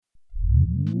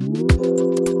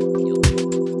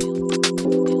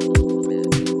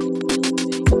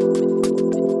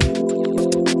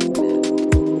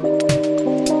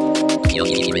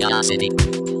Curiosity.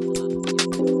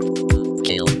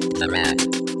 Kill the rat.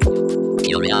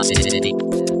 Curiosity.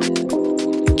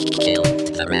 Kill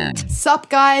the rat. Sup,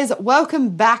 guys?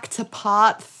 Welcome back to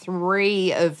part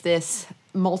 3 of this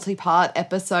multi-part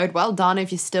episode. Well done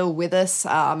if you're still with us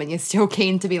and you're still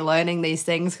keen to be learning these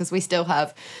things, because we still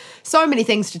have so many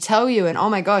things to tell you. And oh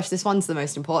my gosh, this one's the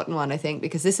most important one, I think,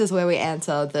 because this is where we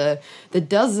answer the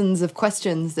dozens of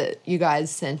questions that you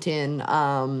guys sent in,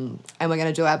 and we're going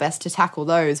to do our best to tackle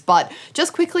those. But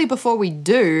just quickly before we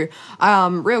do,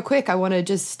 real quick, I want to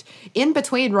just, in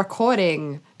between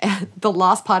recording the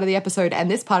last part of the episode and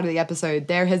this part of the episode,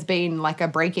 there has been like a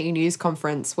breaking news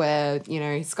conference where, you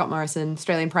know, Scott Morrison,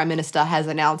 Australian Prime Minister, has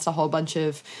announced a whole bunch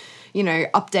of, you know,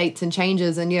 updates and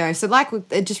changes. And, you know, so like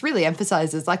it just really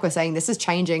emphasizes, like we're saying, this is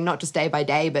changing not just day by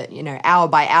day, but, you know, hour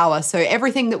by hour. So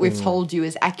everything that we've told you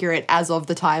is accurate as of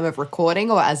the time of recording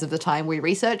or as of the time we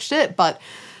researched it. But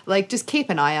like, just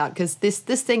keep an eye out, because this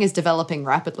thing is developing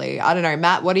rapidly. I don't know,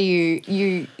 Matt, what do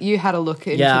you had a look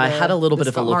into? Yeah, I had a little bit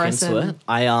of a Scott look Morrison. into it.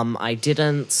 I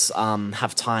didn't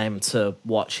have time to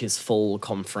watch his full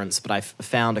conference, but I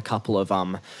found a couple of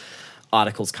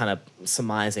articles kind of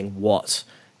surmising what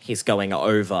he's going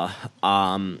over.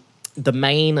 The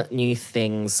main new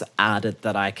things added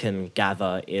that I can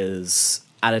gather is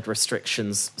added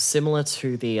restrictions similar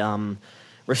to the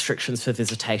restrictions for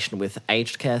visitation with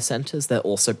aged care centres. They're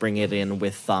also bringing it in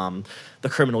with the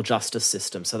criminal justice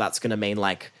system. So that's going to mean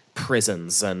like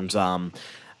prisons and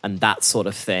that sort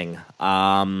of thing.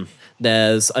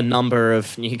 There's a number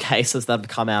of new cases that have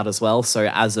come out as well. So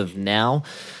as of now,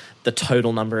 the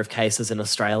total number of cases in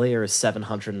Australia is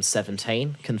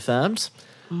 717 confirmed,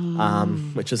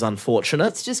 which is unfortunate.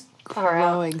 It's just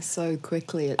growing so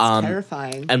quickly. It's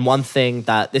terrifying. And one thing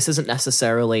that this isn't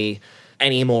necessarily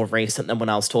any more recent than when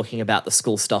I was talking about the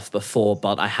school stuff before,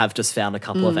 but I have just found a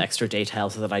couple of extra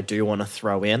details that I do want to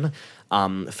throw in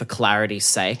for clarity's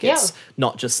sake. Yeah. It's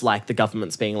not just like the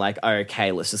government's being like, oh,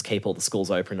 okay, let's just keep all the schools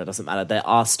open. It doesn't matter. They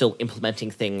are still implementing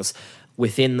things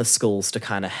within the schools to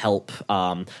kind of help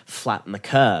flatten the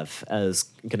curve, as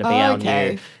going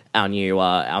to be our new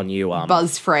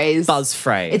Buzz phrase. It's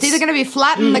It's either going to be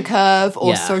flatten the curve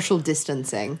or social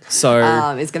distancing. So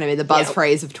is going to be the buzz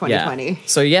phrase of 2020. Yeah.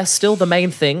 So still the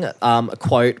main thing,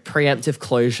 quote, preemptive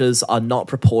closures are not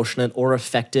proportionate or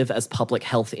effective as public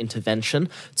health intervention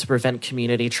to prevent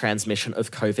community transmission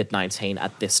of COVID-19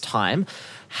 at this time.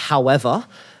 However,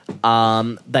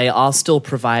 they are still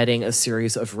providing a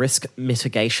series of risk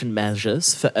mitigation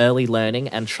measures for early learning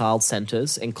and child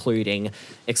centres, including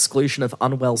exclusion of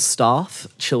unwell staff,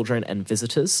 children and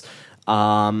visitors,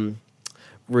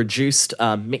 reduced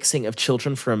mixing of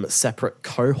children from separate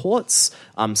cohorts,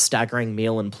 staggering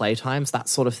meal and playtimes, that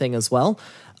sort of thing as well,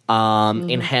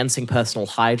 enhancing personal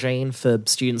hygiene for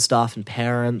student, staff and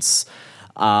parents,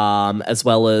 as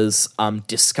well as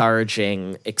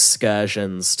discouraging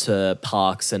excursions to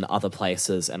parks and other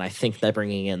places. And I think they're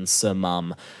bringing in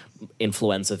some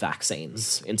influenza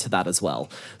vaccines into that as well.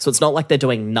 So it's not like they're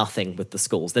doing nothing with the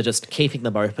schools. They're just keeping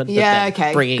them open, but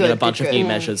then bringing in a bunch of new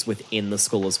measures within the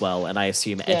school as well. And I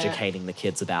assume educating the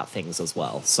kids about things as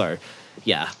well. So,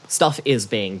 yeah, stuff is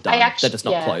being done. They're just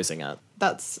not closing it.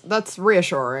 That's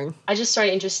reassuring. I just saw an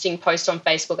interesting post on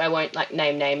Facebook. I won't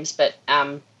name names, but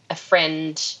a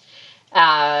friend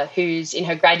who's in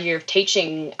her grad year of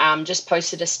teaching just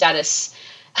posted a status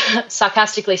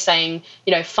sarcastically saying,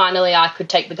 you know, finally I could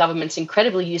take the government's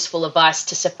incredibly useful advice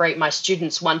to separate my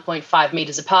students 1.5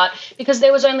 metres apart because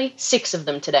there was only 6 of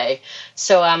them today.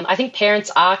 So I think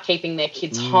parents are keeping their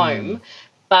kids home,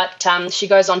 but she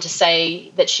goes on to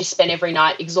say that she spent every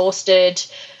night exhausted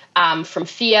from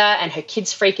fear and her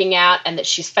kids freaking out, and that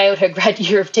she's failed her grad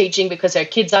year of teaching because her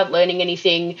kids aren't learning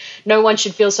anything. No one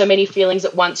should feel so many feelings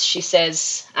at once, she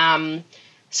says.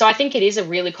 So I think it is a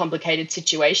really complicated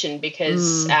situation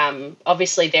because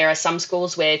obviously there are some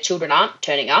schools where children aren't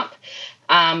turning up,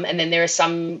 and then there are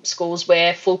some schools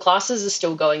where full classes are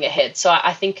still going ahead. So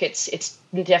I think it's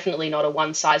definitely not a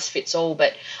one-size-fits-all,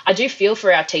 but I do feel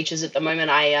for our teachers at the moment.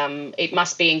 It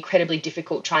must be incredibly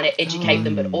difficult trying to educate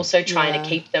them, but also trying to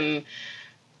keep them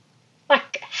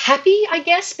happy, I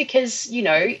guess, because, you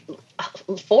know,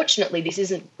 fortunately this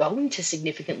isn't going to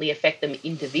significantly affect them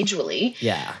individually.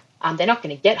 Yeah. They're not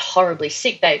going to get horribly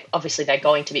sick. They're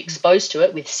going to be exposed to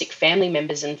it with sick family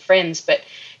members and friends. But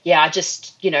yeah, I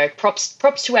just, you know, props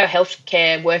to our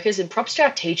healthcare workers and props to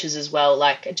our teachers as well.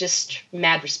 Just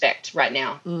mad respect right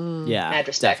now. Yeah, mad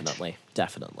respect.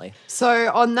 Definitely.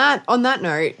 So on that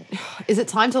note, is it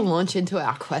time to launch into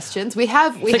our questions? We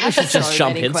have we should just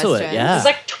jump into questions. it. Yeah,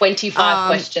 there's 25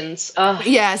 questions.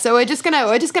 Yeah, so we're just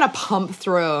gonna pump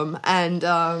through them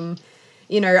and.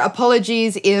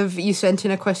 apologies if you sent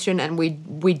in a question and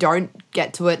we don't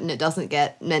get to it and it doesn't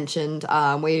get mentioned.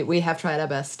 We have tried our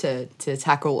best to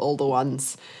tackle all the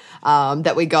ones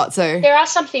that we got. So there are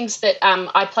some things that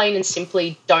I plain and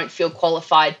simply don't feel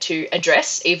qualified to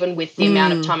address, even with the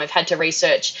amount of time I've had to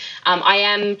research. I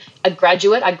am a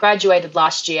graduate. I graduated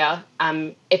last year,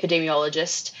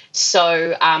 epidemiologist.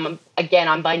 So, again,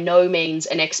 I'm by no means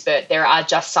an expert. There are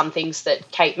just some things that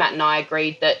Kate, Matt and I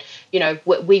agreed that,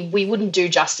 we wouldn't do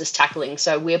justice tackling.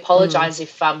 So we apologise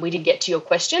if we didn't get to your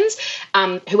questions.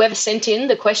 Whoever sent in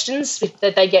the questions, if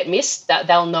that they get missed, that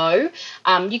they'll know.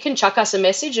 You can chuck us a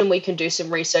message and we can do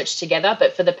some research together.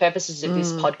 But for the purposes of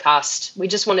this podcast, we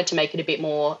just wanted to make it a bit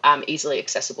more easily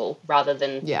accessible rather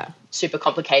than super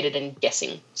complicated and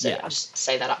guessing. So I'll just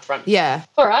say that up front. Yeah.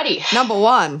 Alrighty. Number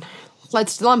one.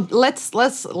 Let's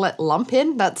lump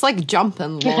in. That's like jump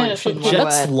and launch in one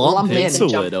Let's word. lump into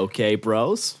Jump. it, okay,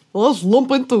 bros? Let's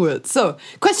lump into it. So,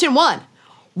 question 1.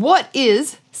 What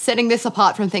is setting this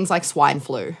apart from things like swine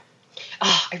flu?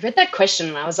 I read that question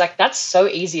and I was like, that's so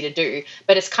easy to do,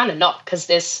 but it's kind of not because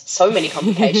there's so many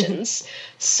complications.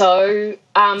 So is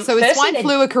swine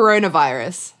flu a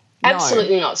coronavirus? No.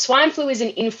 Absolutely not. Swine flu is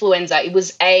an influenza. It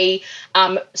was it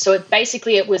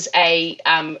was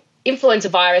a influenza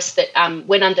virus that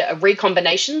went under a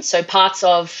recombination, so parts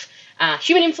of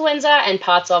human influenza and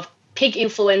parts of pig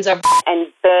influenza and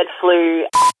bird flu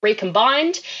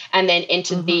recombined and then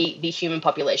entered the human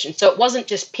population. So it wasn't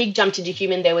just pig jumped into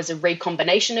human, there was a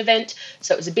recombination event,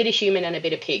 so it was a bit of human and a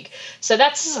bit of pig. So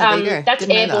that's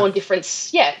airborne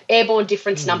difference. Yeah, airborne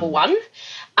difference number 1.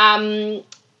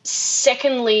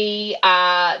 Secondly,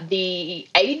 the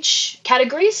age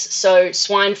categories. So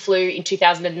swine flu in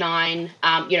 2009,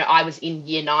 I was in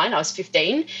year 9, I was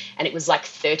 15, and it was like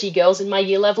 30 girls in my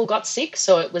year level got sick.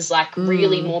 So it was like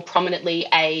really more prominently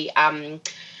a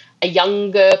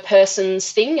younger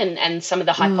person's thing. And some of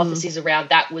the hypotheses around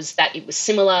that was that it was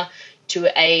similar to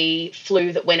a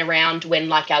flu that went around when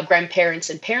like our grandparents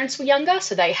and parents were younger.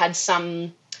 So they had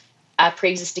some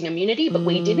pre-existing immunity, but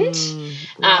we didn't.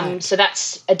 Right. So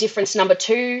that's a difference number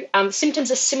 2. Symptoms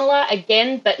are similar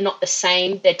again, but not the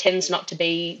same. There tends not to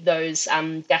be those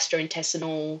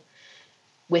gastrointestinal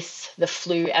with the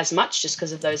flu as much, just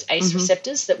because of those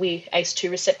ACE2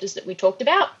 receptors that we talked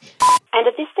about. And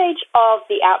at this stage of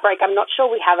the outbreak, I'm not sure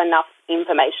we have enough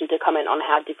information to comment on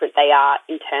how different they are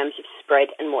in terms of spread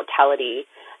and mortality.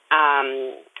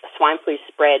 Swine flu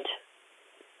spread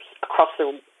across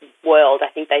the world. I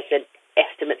think they said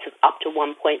estimates of up to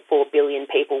 1.4 billion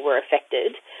people were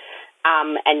affected.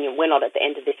 And we're not at the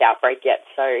end of this outbreak yet.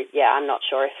 So, I'm not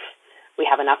sure if we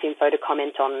have enough info to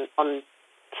comment on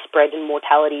spread and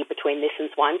mortality between this and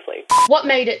swine flu. What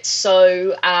made it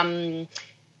so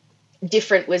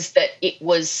different was that it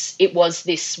was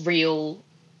this real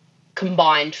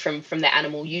combined from the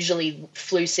animal. Usually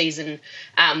flu season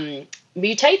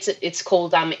mutates. It's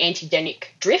called antigenic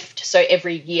drift. So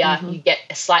every year you get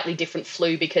a slightly different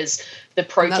flu because the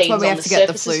proteins on the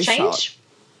surfaces change.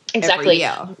 Exactly.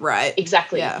 Every year, right.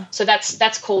 Exactly. Yeah. So that's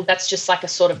just like a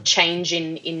sort of change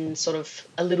in sort of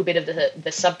a little bit of the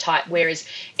subtype, whereas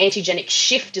antigenic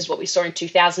shift is what we saw in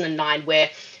 2009, where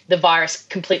the virus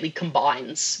completely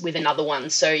combines with another one.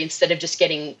 So instead of just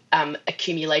getting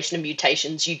accumulation of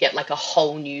mutations, you get like a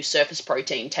whole new surface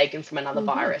protein taken from another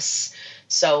virus.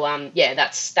 So,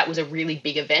 that was a really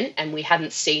big event, and we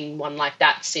hadn't seen one like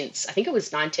that since, I think it was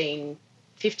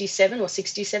 1957 or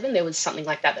 67. There was something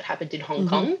like that happened in Hong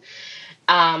Kong.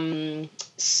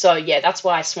 That's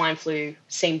why swine flu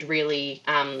seemed really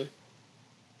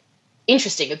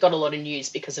interesting. It got a lot of news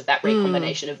because of that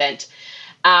recombination event.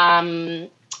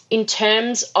 In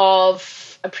terms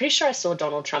of, I'm pretty sure I saw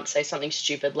Donald Trump say something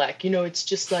stupid like, it's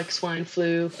just like swine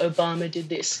flu, Obama did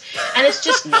this. And it's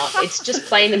just not. It's just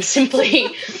plain and simply,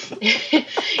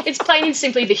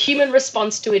 the human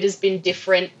response to it has been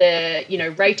different.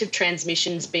 The, rate of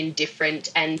transmission's been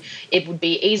different, and it would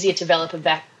be easier to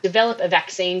develop a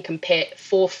vaccine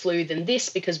for flu than this,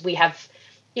 because we have,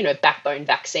 backbone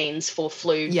vaccines for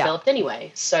flu developed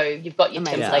anyway. So you've got your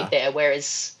template there,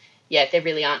 whereas there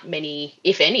really aren't many,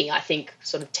 if any, I think,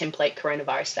 sort of template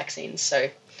coronavirus vaccines. So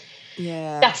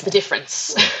that's the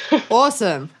difference.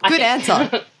 Awesome. Good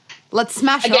answer. Let's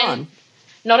smash on.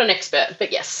 Not an expert,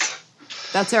 but yes.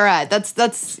 That's all right. That's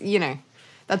that's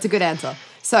a good answer.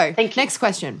 So, next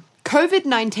question.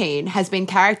 COVID-19 has been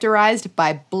characterized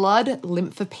by blood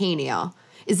lymphopenia.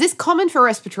 Is this common for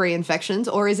respiratory infections,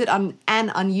 or is it an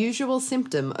unusual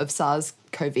symptom of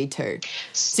SARS-CoV-2?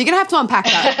 So you're going to have to unpack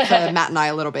that for Matt and I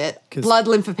a little bit. Blood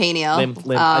lymphopenia.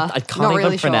 I can't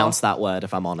even pronounce that word,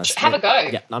 if I'm honest. Have a go.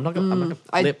 Yeah, I'm not going to.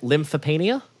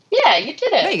 Lymphopenia? Yeah, you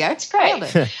did it. There you go. It's great. Nailed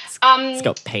it. It's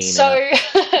got pain in it.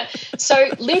 So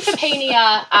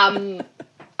lymphopenia,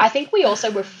 I think we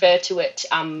also refer to it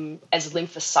as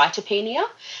lymphocytopenia.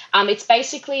 It's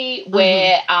basically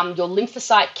where your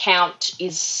lymphocyte count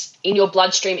is in your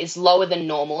bloodstream is lower than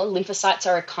normal. Lymphocytes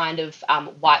are a kind of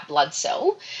white blood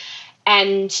cell.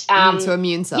 And so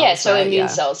immune cells. Yeah, so right? immune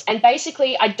cells. And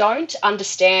basically, I don't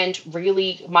understand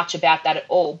really much about that at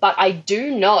all, but I do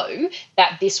know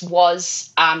that this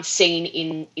was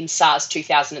seen in SARS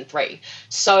 2003.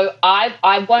 So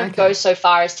I won't go so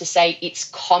far as to say it's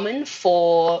common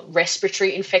for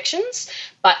respiratory infections,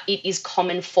 but it is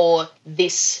common for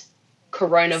this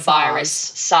coronavirus,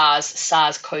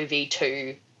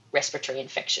 SARS-CoV-2 respiratory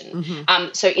infection.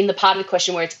 So in the part of the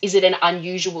question where it's, is it an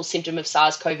unusual symptom of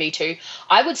SARS-CoV-2?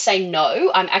 I would say no.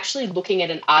 I'm actually looking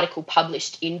at an article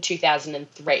published in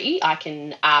 2003. I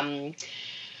can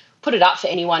put it up for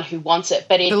anyone who wants it.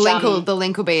 But it, the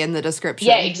link will be in the description.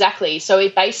 Yeah, exactly. So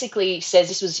it basically says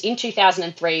this was in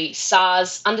 2003,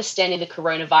 SARS, understanding the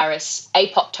coronavirus,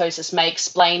 apoptosis may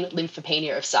explain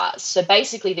lymphopenia of SARS. So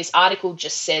basically this article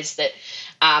just says that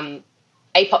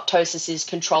apoptosis is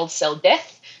controlled cell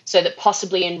death, so that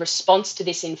possibly in response to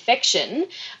this infection,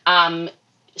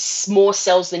 more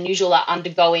cells than usual are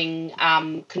undergoing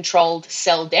controlled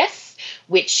cell death,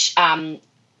 which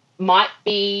might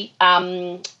be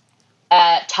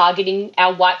targeting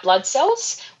our white blood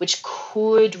cells, which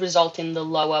could result in the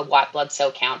lower white blood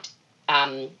cell count,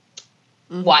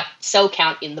 white cell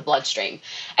count in the bloodstream.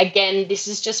 Again, this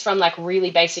is just from like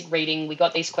really basic reading. We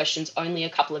got these questions only a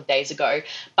couple of days ago.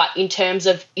 But in terms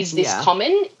of, is this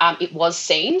common? It was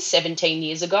seen 17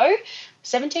 years ago.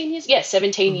 17 years? Yeah,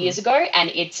 17 years ago.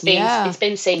 And it's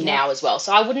been seen now as well.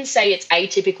 So I wouldn't say it's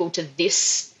atypical to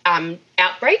this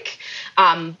outbreak.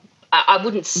 I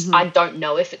wouldn't, I don't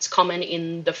know if it's common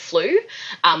in the flu,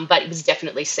 but it was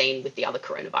definitely seen with the other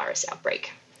coronavirus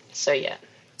outbreak. So, yeah.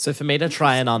 So for me to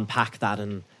try and unpack that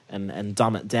and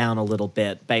dumb it down a little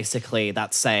bit, basically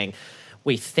that's saying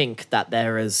we think that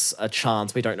there is a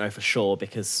chance, we don't know for sure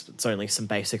because it's only some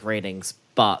basic readings,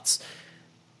 but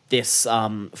this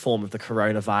form of the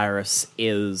coronavirus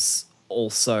is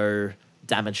also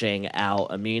damaging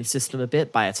our immune system a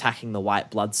bit by attacking the white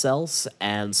blood cells,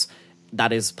 and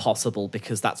that is possible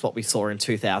because that's what we saw in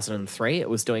 2003. It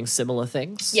was doing similar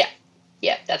things.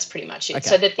 Yeah, that's pretty much it. Okay,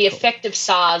 so that the effect of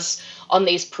SARS on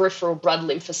these peripheral blood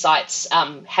lymphocytes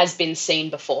has been seen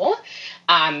before.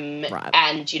 Right.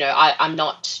 And, I'm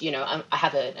not, I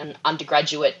have an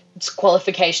undergraduate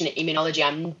qualification in immunology.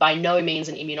 I'm by no means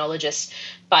an immunologist.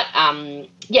 But,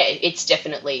 it's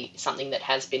definitely something that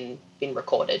has been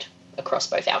recorded across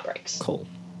both outbreaks. Cool.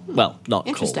 Well, not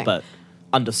cool, but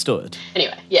understood.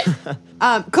 Anyway, yeah.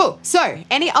 Cool. So,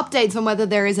 any updates on whether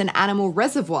there is an animal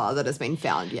reservoir that has been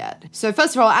found yet? So,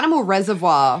 first of all, animal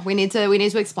reservoir. We need to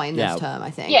explain this term.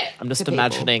 I think. Yeah. I'm just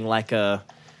imagining like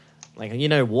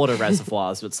water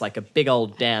reservoirs. It's like a big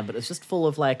old dam, but it's just full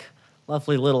of like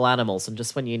lovely little animals. And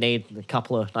just when you need a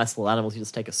couple of nice little animals, you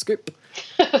just take a scoop.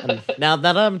 And now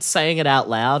that I'm saying it out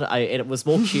loud, it was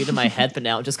more cute in my head, but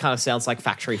now it just kind of sounds like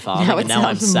factory farming, and now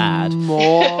I'm sad.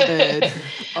 Morbid.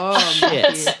 Oh,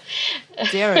 shit.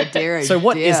 Dear. So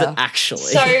what is it actually?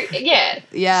 So, yeah.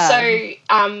 Yeah. So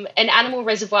an animal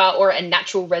reservoir or a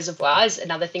natural reservoir is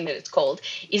another thing that it's called,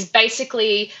 is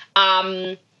basically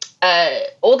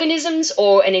organisms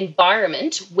or an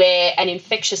environment where an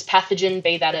infectious pathogen,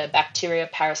 be that a bacteria,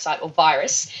 parasite, or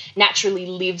virus, naturally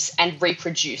lives and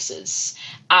reproduces.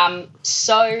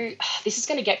 So this is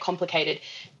going to get complicated.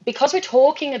 Because we're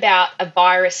talking about a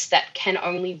virus that can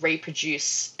only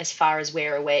reproduce, as far as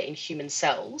we're aware, in human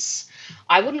cells,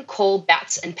 I wouldn't call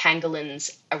bats and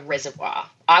pangolins a reservoir.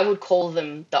 I would call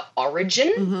them the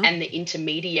origin and the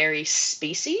intermediary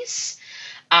species.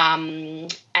 And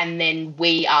then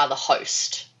we are the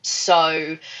host.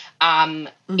 So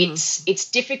it's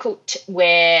difficult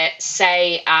where,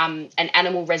 say, an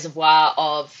animal reservoir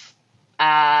of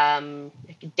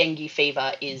dengue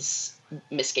fever is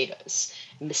mosquitoes.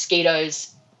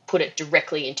 Mosquitoes put it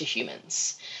directly into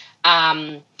humans.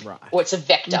 Right. Or it's a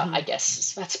vector, I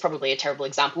guess. That's probably a terrible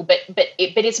example. But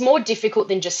it's more difficult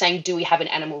than just saying, do we have an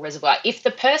animal reservoir? If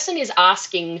the person is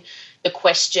asking the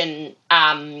question,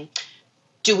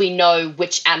 do we know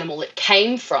which animal it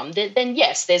came from, then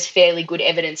yes, there's fairly good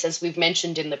evidence, as we've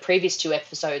mentioned in the previous 2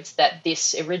 episodes, that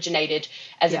this originated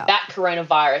as a bat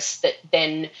coronavirus that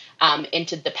then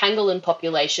entered the pangolin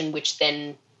population, which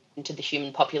then entered the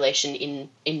human population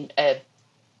in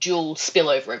dual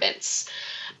spillover events.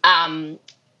 The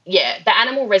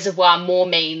animal reservoir more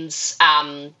means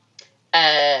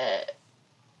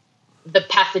the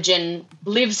pathogen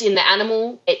lives in the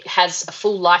animal. It has a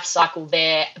full life cycle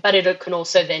there, but it can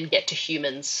also then get to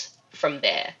humans from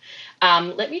there.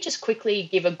 Let me just quickly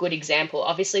give a good example.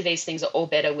 Obviously, these things are all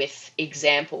better with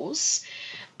examples.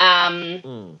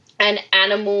 An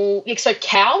animal, so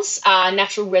cows are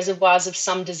natural reservoirs of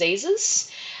some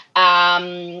diseases.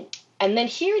 And then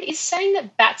here it is saying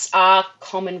that bats are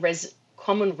common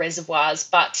reservoirs,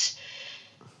 but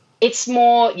it's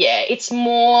more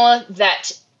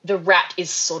that the rat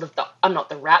is sort of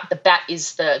the bat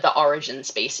is the origin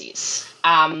species.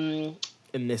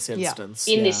 In this instance.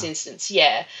 This instance,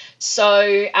 yeah. So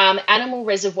animal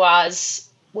reservoirs,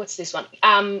 what's this one?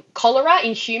 Cholera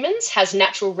in humans has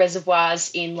natural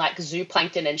reservoirs in like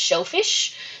zooplankton and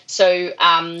shellfish. So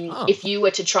if you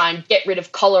were to try and get rid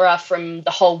of cholera from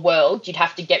the whole world, you'd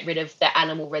have to get rid of the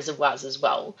animal reservoirs as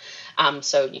well.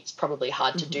 So it's probably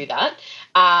hard to do that.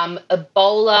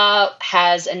 Ebola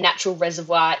has a natural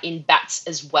reservoir in bats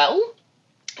as well.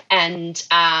 And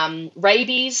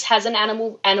rabies has an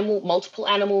multiple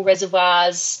animal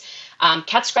reservoirs.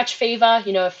 Cat scratch fever,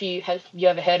 have you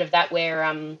ever heard of that,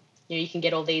 where you can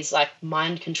get all these like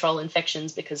mind control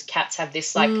infections because cats have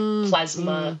this like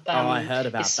plasma. I heard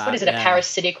about that. What is it, a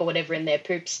parasitic or whatever in their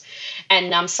poops?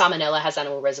 And salmonella has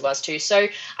animal reservoirs too. So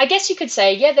I guess you could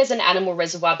say, there's an animal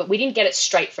reservoir, but we didn't get it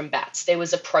straight from bats. There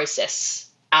was a process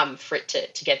for it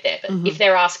to get there. But if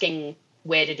they're asking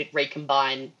where did it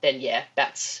recombine, then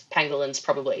bats, pangolins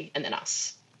probably, and then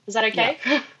us. Is that okay?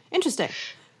 Yeah. Interesting.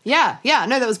 Yeah,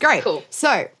 no, that was great. Cool.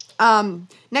 So,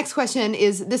 next question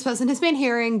is, this person has been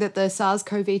hearing that the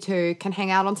SARS-CoV-2 can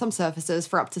hang out on some surfaces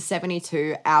for up to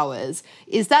 72 hours.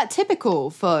 Is that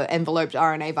typical for enveloped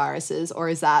RNA viruses, or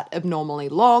is that abnormally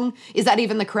long? Is that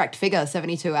even the correct figure,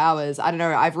 72 hours? I don't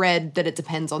know. I've read that it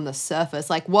depends on the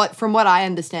surface. From what I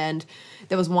understand,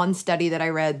 there was one study that I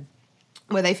read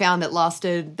where they found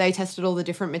they tested all the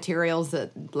different materials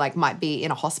that might be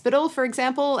in a hospital, for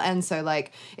example. And so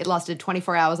it lasted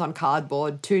 24 hours on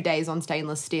cardboard, 2 days on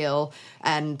stainless steel,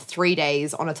 and 3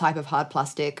 days on a type of hard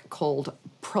plastic called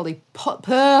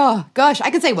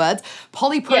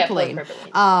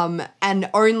polypropylene. And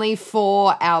only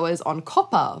 4 hours on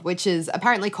copper, which is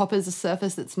apparently copper is a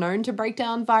surface that's known to break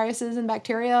down viruses and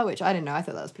bacteria, which I didn't know. I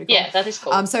thought that was pretty cool. Yeah, that is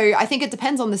cool. So I think it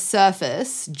depends on the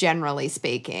surface, generally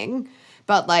speaking.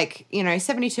 But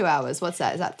 72 hours, what's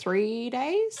that? Is that 3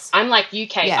 days? I'm like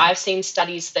UK. Yeah. I've seen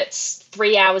studies that's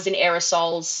 3 hours in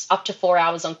aerosols, up to 4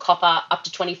 hours on copper, up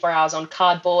to 24 hours on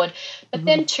cardboard, but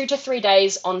then 2 to 3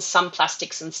 days on some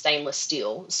plastics and stainless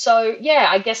steel. So,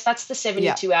 I guess that's the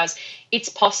 72 hours. It's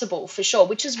possible for sure,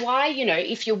 which is why,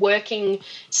 if you're working,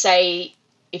 say,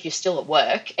 if you're still at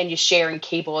work and you're sharing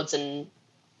keyboards and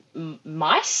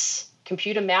mice,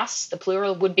 computer mouse, the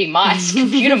plural would be mice.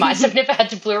 Computer mice. I've never had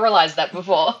to pluralize that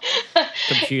before.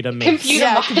 Computer mice.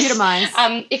 Computer mice.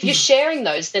 If you're sharing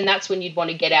those, then that's when you'd want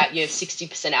to get out your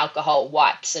 60% alcohol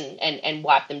wipes and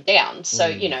wipe them down. So,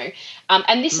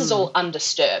 and this is all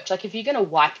undisturbed. If you're going to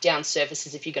wipe down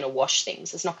surfaces, if you're going to wash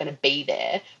things, it's not going to be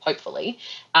there, hopefully.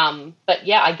 But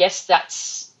I guess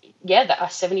that's,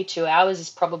 that 72 hours is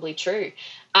probably true.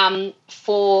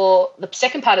 For the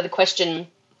second part of the question,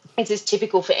 is this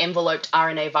typical for enveloped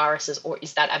RNA viruses, or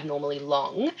is that abnormally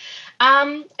long?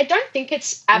 I don't think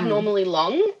it's abnormally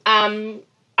long. I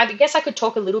guess I could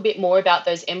talk a little bit more about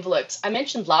those envelopes. I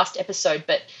mentioned last episode,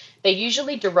 but they're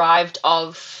usually derived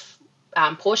of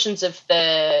portions of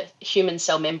the human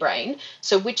cell membrane,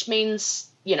 so which means,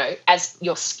 as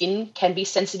your skin can be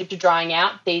sensitive to drying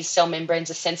out, these cell membranes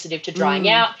are sensitive to drying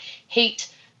out, heat,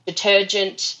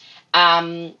 detergent.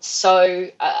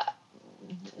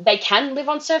 They can live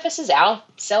on surfaces. Our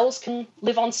cells can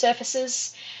live on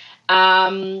surfaces.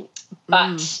 I don't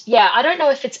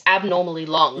know if it's abnormally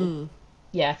long.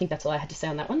 Yeah, I think that's all I had to say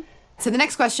on that one. So the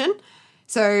next question.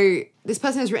 So this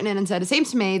person has written in and said, it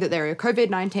seems to me that there are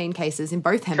COVID-19 cases in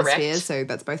both hemispheres. Correct. So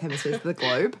that's both hemispheres of the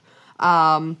globe.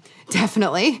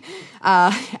 Definitely.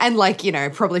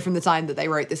 And probably from the time that they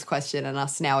wrote this question and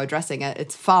us now addressing it,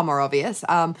 it's far more obvious.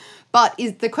 But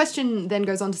the question then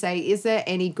goes on to say, is there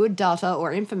any good data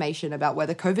or information about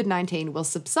whether COVID-19 will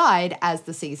subside as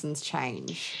the seasons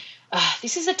change?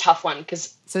 This is a tough one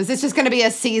because... So is this just going to be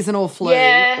a seasonal flu?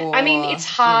 Yeah, or, it's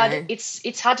hard.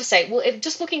 It's hard to say. Well,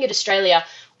 just looking at Australia,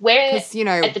 we're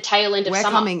at the tail end of summer.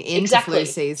 We're coming into flu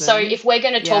season. So if we're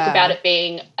going to talk about it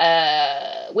being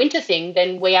a winter thing,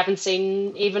 then we haven't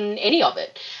seen even any of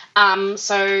it.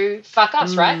 So fuck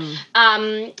us, right?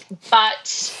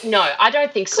 But no, I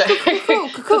don't think so.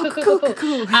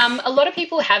 A lot of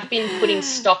people have been putting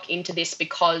stock into this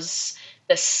because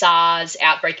the SARS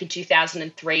outbreak in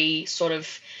 2003 sort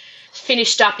of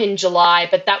finished up in July,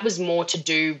 but that was more to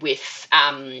do with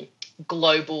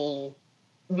global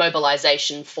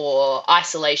mobilization for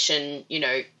isolation. You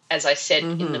know, as I said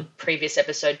in the previous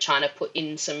episode, China put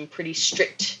in some pretty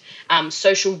strict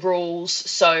social rules.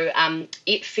 So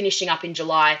it finishing up in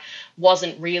July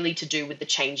wasn't really to do with the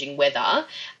changing weather.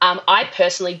 I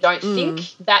personally don't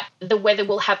think that the weather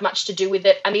will have much to do with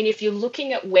it. I mean, if you're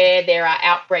looking at where there are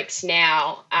outbreaks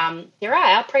now, there are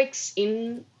outbreaks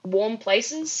in warm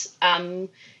places.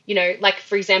 You know, like,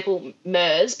 for example,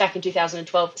 MERS back in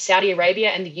 2012, Saudi Arabia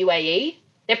and the UAE,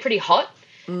 they're pretty hot.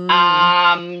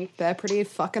 They're pretty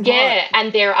fucking hot. Yeah,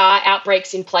 and there are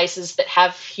outbreaks in places that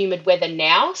have humid weather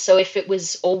now. So if it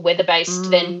was all weather-based,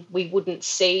 then we wouldn't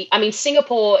see... I mean,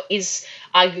 Singapore is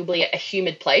arguably a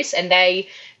humid place, and they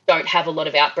don't have a lot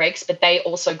of outbreaks, but they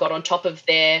also got on top of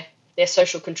their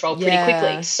social control pretty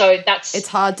quickly. So that's... It's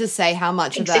hard to say how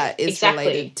much of that is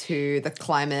related to the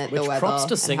climate, the weather, props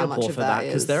to and Singapore how much of for that,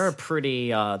 because is... they're a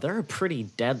pretty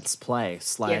dense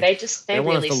place. Like, they're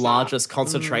one really of the smart. largest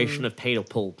concentration of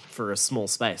people for a small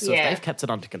space. So if they've kept it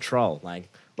under control, like,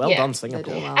 well done,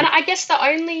 Singapore. Well. And I guess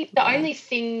I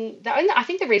think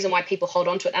the reason why people hold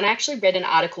on to it, and I actually read an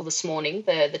article this morning,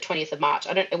 the 20th of March.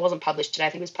 It wasn't published today.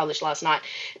 I think it was published last night.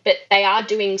 But they are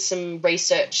doing some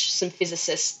research, some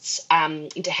physicists,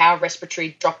 into how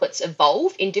respiratory droplets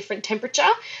evolve in different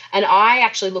temperature. And I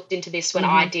actually looked into this when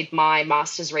I did my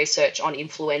master's research on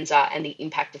influenza and the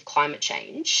impact of climate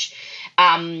change.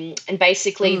 And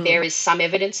basically there is some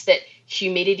evidence that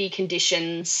humidity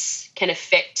conditions can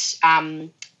affect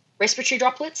respiratory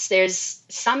droplets. There's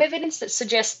some evidence that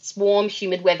suggests warm,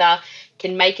 humid weather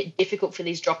can make it difficult for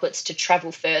these droplets to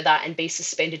travel further and be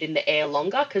suspended in the air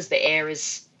longer because the air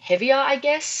is heavier, I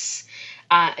guess.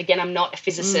 Again, I'm not a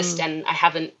physicist and I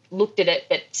haven't looked at it,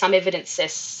 but some evidence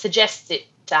suggests it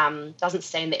doesn't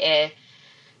stay in the air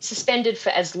suspended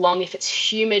for as long if it's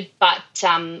humid. But,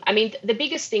 I mean, the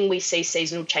biggest thing we see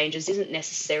seasonal changes isn't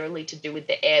necessarily to do with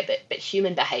the air, but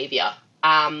human behaviour.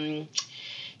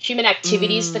 Human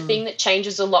activity is the thing that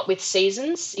changes a lot with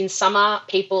seasons. In summer,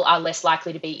 people are less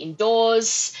likely to be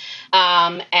indoors,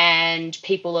 and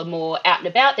people are more out and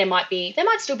about. There might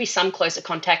still be some closer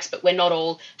contacts, but we're not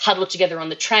all huddled together on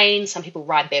the train. Some people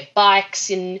ride their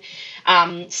bikes in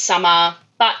summer.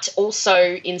 But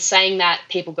also, in saying that,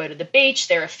 people go to the beach.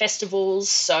 There are festivals,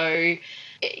 so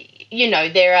you know,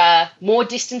 there are more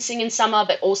distancing in summer,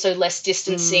 but also less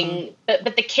distancing.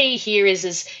 But the key here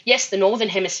is yes, the Northern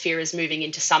Hemisphere is moving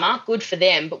into summer. Good for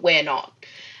them, but we're not.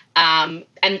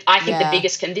 And I think the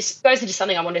biggest, and this goes into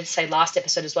something I wanted to say last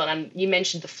episode as well, and you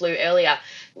mentioned the flu earlier.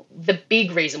 The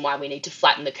big reason why we need to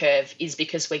flatten the curve is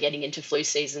because we're getting into flu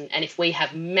season. And if we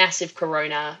have massive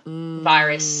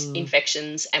coronavirus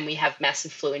infections and we have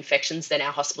massive flu infections, then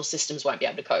our hospital systems won't be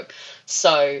able to cope.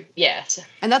 So, yeah.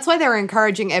 And that's why they're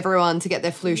encouraging everyone to get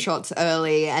their flu shots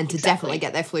early and to definitely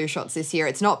get their flu shots this year.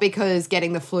 It's not because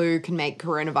getting the flu can make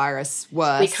coronavirus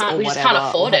worse we just whatever. Can't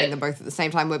afford having it. them both at the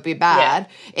same time would be bad.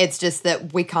 Yeah. It's just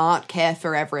that we can't care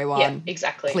for everyone. Yeah,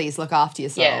 exactly. Please look after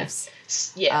yourselves.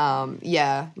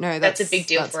 Yeah. No, that's a big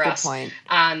deal for us. Point.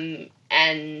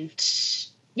 And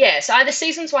yeah, so the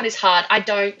seasons one is hard.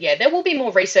 There will be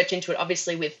more research into it,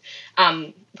 obviously, with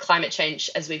climate change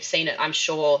as we've seen it. I'm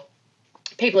sure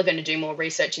people are going to do more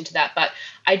research into that, but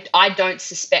I don't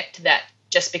suspect that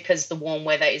just because the warm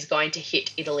weather is going to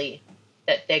hit Italy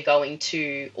that they're going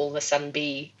to all of a sudden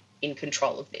be in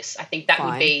control of this. I think that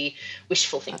would be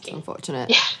wishful thinking. That's unfortunate.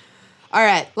 Yeah. All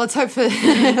right, let's hope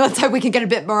we can get a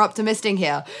bit more optimistic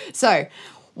here. So,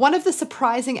 one of the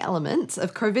surprising elements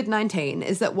of COVID-19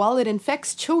 is that while it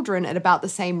infects children at about the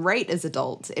same rate as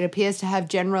adults, it appears to have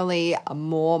generally a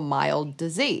more mild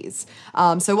disease.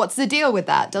 So what's the deal with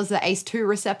that? Does the ACE2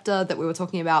 receptor that we were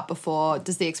talking about before,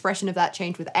 does the expression of that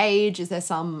change with age? Is there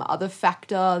some other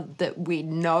factor that we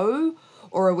know?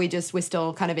 Or are we're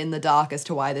still kind of in the dark as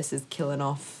to why this is killing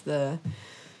off the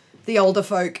older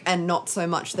folk and not so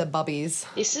much the bubbies?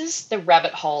 This is the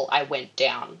rabbit hole I went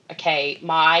down. Okay,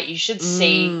 you should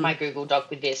see my Google Doc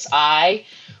with this. I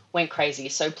went crazy,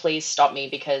 so please stop me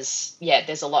because,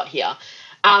 there's a lot here.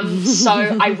 So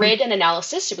I read an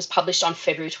analysis. It was published on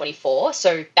February 24,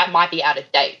 so that might be out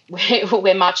of date.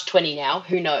 We're March 20 now,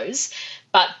 who knows?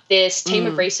 But this team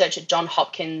of research at Johns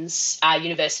Hopkins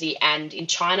University and in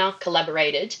China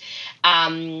collaborated,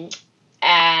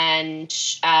 and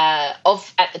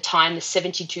of, at the time, the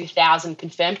 72,000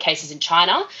 confirmed cases in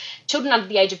China, children under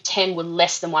the age of 10 were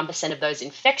less than 1% of those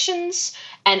infections.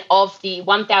 And of the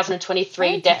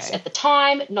 1,023 deaths at the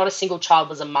time, not a single child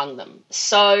was among them.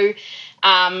 So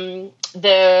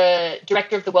the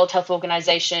director of the World Health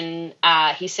Organization,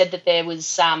 he said that there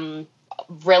was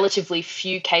relatively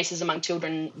few cases among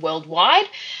children worldwide.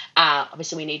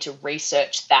 Obviously, we need to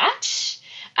research that.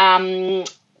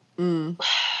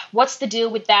 What's the deal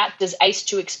with that? Does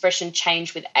ACE2 expression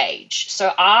change with age?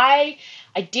 So I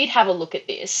did have a look at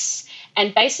this,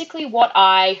 and basically what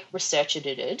I researched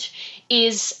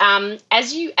is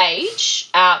as you age,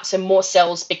 so more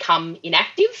cells become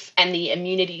inactive, and the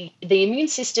immune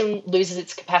system loses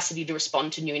its capacity to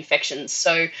respond to new infections.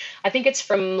 So I think it's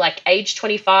from like age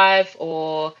 25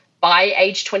 or by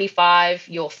age 25,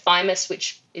 your thymus,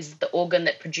 which is the organ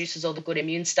that produces all the good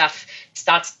immune stuff,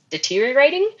 starts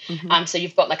deteriorating. So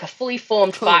you've got like a fully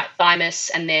formed thymus,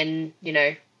 and then,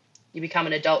 you become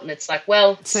an adult and it's like,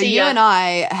 well, so you and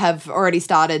I have already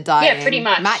started dying. Yeah, pretty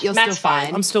much. Matt, you're Matt's still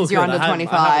fine. I'm still good. You're under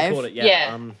 25. I haven't caught it yet.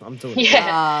 Yeah. I'm doing it.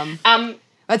 Yeah.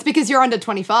 That's because you're under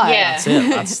 25. Yeah.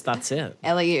 That's it. That's it.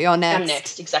 Ellie, you're next. I'm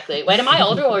next, exactly. Wait, am I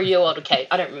older or are you older, Kate?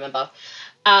 I don't remember.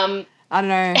 I don't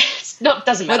know.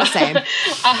 Doesn't matter. We're the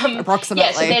same. Approximately.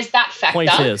 Yeah, so there's that factor.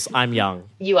 Point is, I'm young.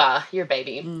 You are. You're a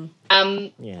baby.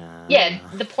 Yeah. Yeah,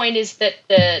 the point is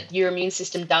that your immune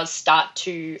system does start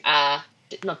to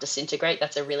not disintegrate.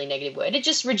 That's a really negative word. It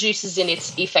just reduces in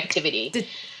its effectivity.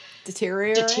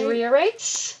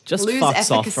 Deteriorates. Just Lose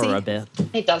fucks off efficacy. for a bit.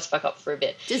 It does fuck up for a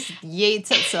bit. Just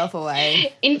yeets itself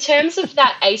away. In terms of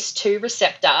that ACE2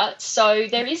 receptor, so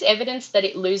there is evidence that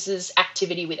it loses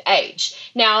activity with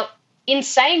age. Now, in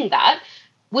saying that,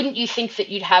 wouldn't you think that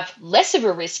you'd have less of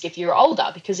a risk if you're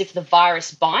older? Because if the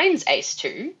virus binds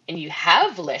ACE2 and you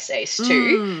have less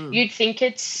ACE2, you'd think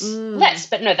it's less.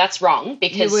 But no, that's wrong,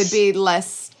 because You would be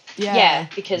less. Yeah,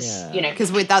 because,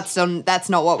 Because that's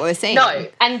not what we're seeing. No,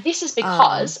 and this is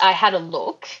because I had a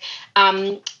look.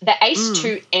 The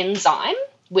ACE2 enzyme,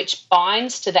 which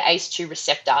binds to the ACE2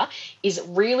 receptor, is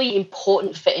really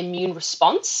important for immune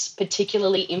response,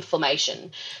 particularly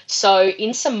inflammation. So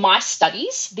in some mice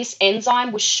studies, this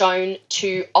enzyme was shown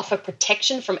to offer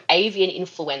protection from avian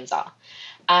influenza.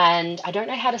 And I don't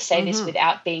know how to say this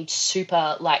without being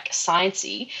super,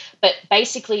 sciencey, but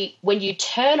basically when you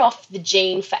turn off the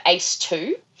gene for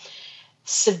ACE2,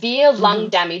 severe lung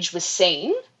damage was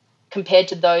seen compared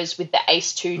to those with the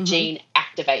ACE2 gene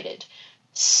activated.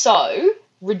 So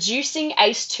reducing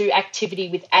ACE2 activity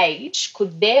with age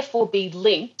could therefore be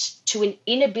linked to an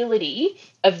inability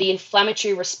of the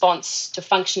inflammatory response to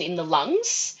function in the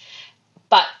lungs.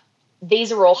 But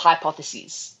these are all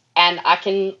hypotheses. And I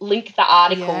can link the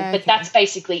article, but that's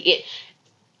basically it.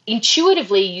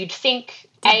 Intuitively, you'd think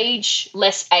age,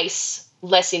 less ACE,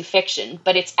 less infection,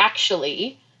 but it's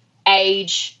actually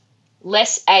age,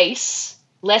 less ACE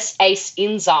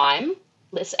enzyme,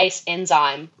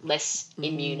 less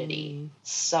immunity.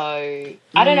 So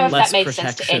I don't know if Less that makes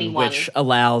sense to protection, anyone. which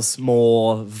allows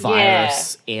more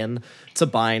virus in to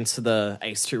bind to the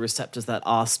ACE2 receptors that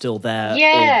are still there,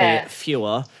 albeit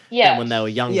fewer than when they were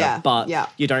younger. But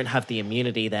you don't have the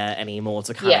immunity there anymore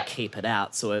to kind of keep it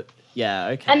out. So it,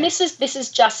 okay. And this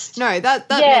is just that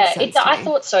makes sense. I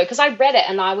thought so, because I read it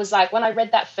and I was like, when I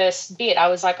read that first bit, I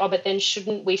was like, oh, but then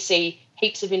shouldn't we see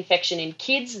heaps of infection in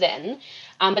kids then?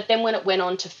 But then when it went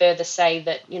on to further say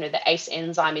that, the ACE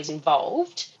enzyme is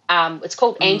involved, it's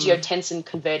called angiotensin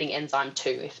converting enzyme 2,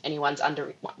 if anyone's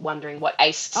wondering what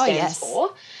ACE stands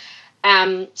for.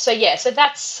 So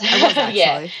that's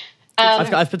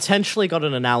I've potentially got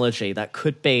an analogy that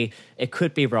could be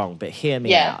wrong, but hear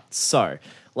me out. So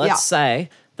let's say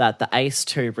that the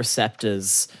ACE2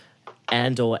 receptors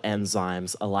and or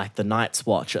enzymes are like the Night's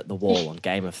Watch at the wall on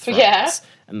Game of Thrones.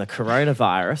 And the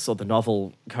coronavirus or the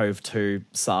novel CoV-2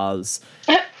 SARS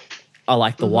are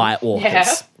like the White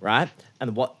Walkers, right? And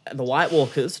the White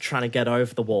Walkers are trying to get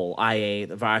over the wall, i.e.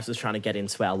 the virus is trying to get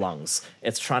into our lungs.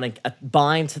 It's trying to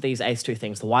bind to these ACE2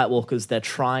 things. The White Walkers, they're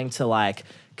trying to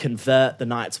convert the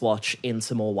Night's Watch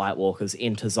into more White Walkers,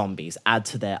 into zombies, add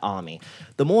to their army.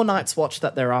 The more Night's Watch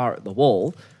that there are at the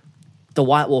wall, the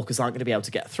White Walkers aren't going to be able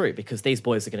to get through because these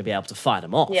boys are going to be able to fight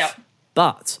them off. Yeah.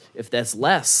 But if there's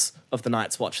less of the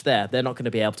Night's Watch there, they're not going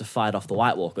to be able to fight off the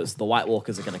White Walkers. The White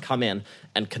Walkers are going to come in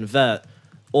and convert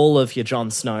all of your Jon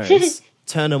Snows,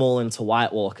 turn them all into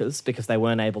White Walkers because they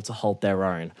weren't able to hold their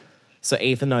own. So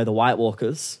even though the White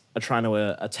Walkers are trying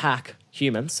to attack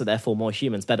humans, so therefore more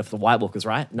humans, better for the White Walkers,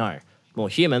 right? No. More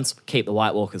humans, keep the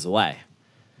White Walkers away.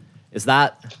 Is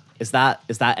that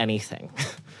anything?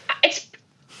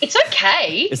 It's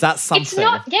okay. Is that something? It's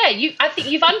not. Yeah, I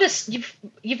think you've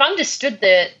understood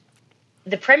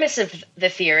the premise of the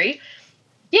theory.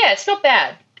 Yeah, it's not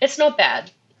bad. It's not bad.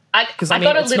 I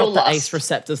got a it's little not the lost. ACE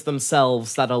receptors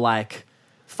themselves that are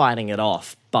fighting it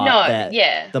off, but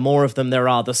the more of them there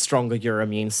are, the stronger your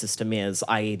immune system is,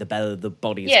 i.e. the better the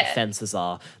body's defenses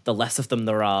are. The less of them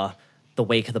there are, the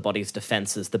weaker the body's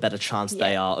defenses, the better chance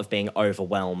they are of being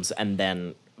overwhelmed and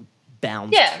then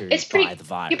bound to by the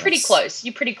virus.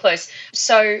 You're pretty close.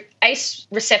 So ACE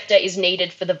receptor is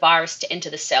needed for the virus to enter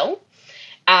the cell.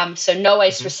 So no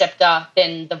ACE receptor,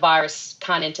 then the virus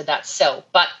can't enter that cell.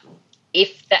 But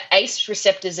if the ACE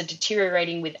receptors are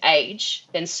deteriorating with age,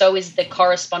 then so is the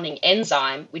corresponding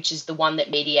enzyme, which is the one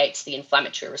that mediates the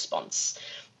inflammatory response.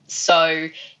 So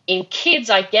in kids,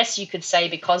 I guess you could say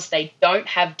because they don't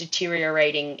have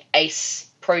deteriorating ACE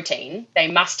protein,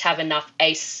 they must have enough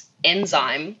ACE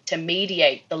enzyme to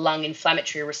mediate the lung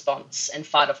inflammatory response and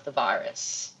fight off the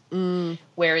virus.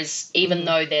 Whereas even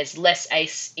though there's less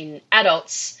ACE in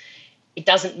adults, it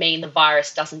doesn't mean the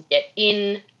virus doesn't get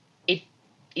in. It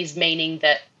is meaning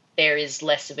that there is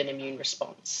less of an immune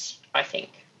response, I think.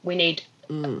 We need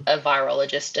a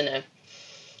virologist and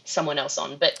someone else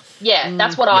on. But,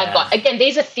 that's what I've got. Again,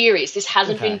 these are theories. This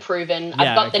hasn't been proven.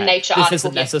 I've got the Nature article. This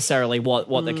isn't necessarily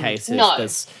what the case is. No.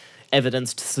 There's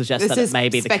evidence to suggest This that is it may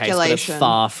be the case, but it's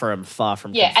far from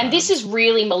Yeah, and this is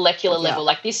really molecular level.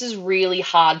 Like, this is really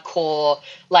hardcore,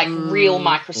 like, real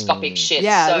microscopic shit.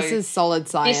 Yeah, so this is solid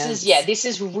science. This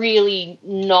is really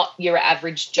not your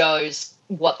average Joe's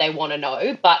what they want to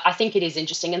know, but I think it is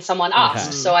interesting, and someone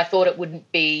asked, so I thought it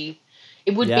would be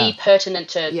pertinent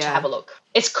to have a look.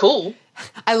 It's cool.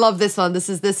 I love this one. This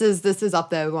is up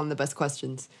there with one of the best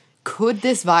questions. Could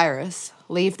this virus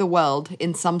leave the world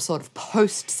in some sort of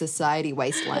post-society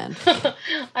wasteland?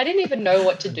 I didn't even know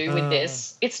what to do with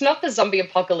this. It's not the zombie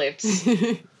apocalypse.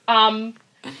 Are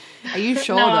you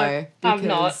sure, No, though? I'm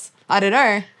not. Because I don't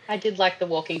know. I did like The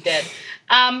Walking Dead.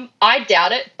 I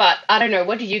doubt it, but I don't know.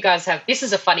 What do you guys have? This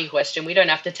is a funny question. We don't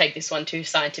have to take this one too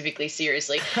scientifically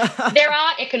seriously. There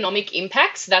are economic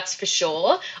impacts, that's for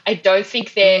sure. I don't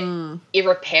think they're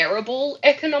irreparable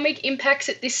economic impacts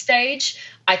at this stage.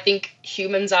 I think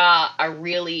humans are a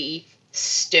really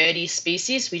sturdy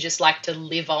species. We just like to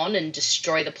live on and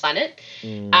destroy the planet.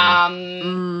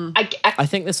 I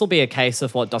think this will be a case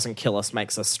of what doesn't kill us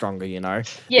makes us stronger, you know?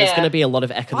 Yeah. There's going to be a lot of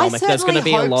economic, there's going to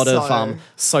be a certainly lot hope so. of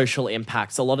social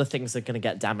impacts, a lot of things are going to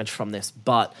get damaged from this,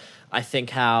 but I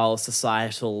think our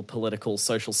societal, political,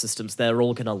 social systems, they're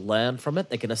all going to learn from it.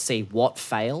 They're going to see what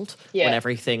failed when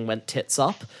everything went tits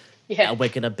up. Yeah. And we're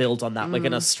going to build on that. We're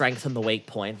going to strengthen the weak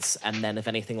points, and then if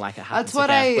anything like it happens That's what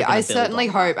again, we're gonna I build certainly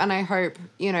on hope. And I hope,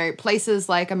 you know, places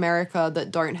like America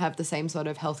that don't have the same sort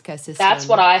of healthcare system. That's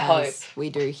what I as hope. we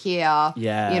do here.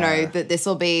 Yeah. You know, that this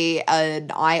will be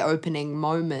an eye-opening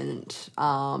moment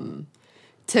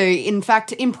to, in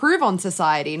fact, improve on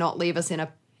society, not leave us in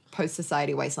a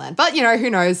post-society wasteland. But, you know, who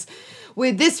knows?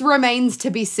 This remains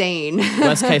to be seen.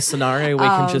 Worst case scenario, we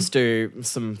can just do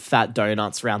some fat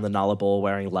donuts around the Nullarbor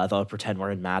wearing leather, pretend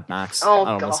we're in Mad Max. Oh,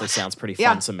 that honestly gosh. sounds pretty Yeah.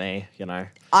 fun to me, you know.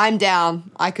 I'm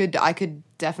down. I could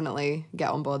definitely get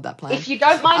on board that plan. If you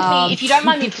don't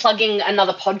mind me plugging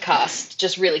another podcast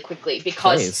just really quickly,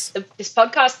 because this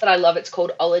podcast that I love, it's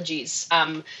called Ologies.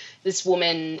 This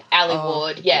woman, Ali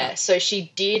Ward, so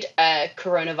she did a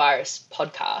coronavirus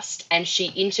podcast, and she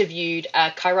interviewed a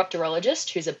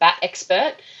chiropterologist who's a bat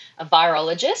expert, a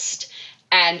virologist,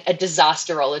 and a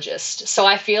disasterologist. So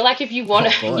I feel like if you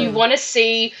want to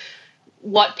see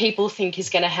what people think is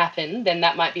going to happen, then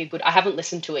that might be a good. I haven't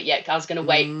listened to it yet. I was going to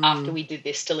wait after we did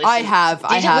this to listen. I have.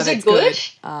 Was it It's good?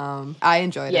 I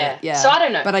enjoyed it. Yeah. So I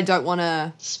don't know. But I don't want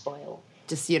to Spoil.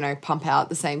 just, you know, pump out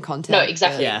the same content. No,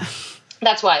 exactly. Yeah.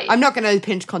 That's why. I'm not going to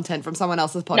pinch content from someone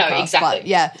else's podcast. No, exactly. But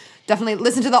yeah, definitely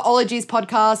listen to the Ologies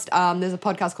podcast. There's a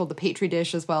podcast called The Petri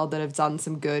Dish as well that have done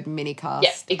some good mini cast.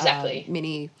 Yeah, exactly.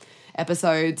 Mini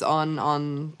episodes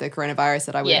on the coronavirus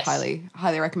that I would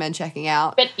highly recommend checking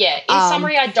out. But yeah, in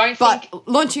summary, I don't think.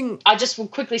 Launching. I just will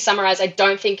quickly summarize. I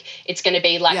don't think it's going to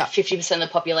be like 50% of the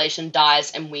population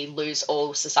dies and we lose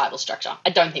all societal structure. I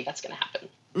don't think that's going to happen.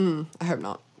 I hope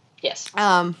not. Yes.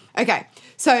 Okay,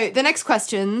 so the next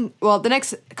question,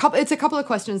 it's a couple of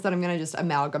questions that I'm going to just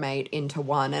amalgamate into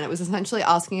one, and it was essentially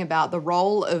asking about the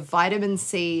role of vitamin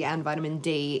C and vitamin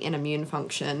D in immune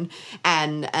function,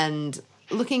 and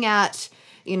looking at,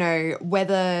 you know,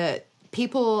 whether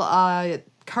people are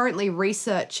currently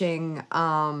researching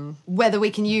whether we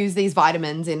can use these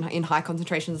vitamins in high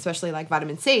concentrations, especially like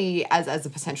vitamin C, as a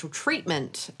potential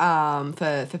treatment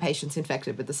for patients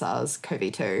infected with the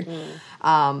SARS-CoV-2.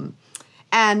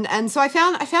 And so I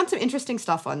found some interesting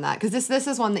stuff on that, because this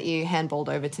is one that you handballed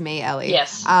over to me, Ellie.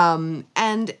 Yes. And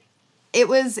it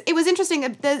was interesting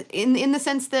in the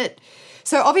sense that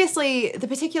So obviously the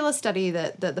particular study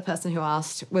that the person who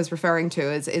asked was referring to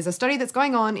is a study that's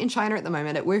going on in China at the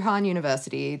moment at Wuhan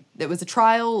University. There was a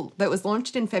trial that was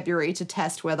launched in February to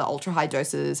test whether ultra-high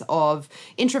doses of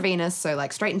intravenous, so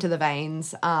like straight into the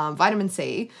veins, vitamin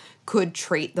C could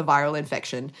treat the viral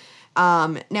infection.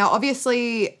 Now,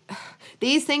 obviously,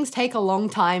 these things take a long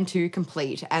time to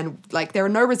complete, and like there are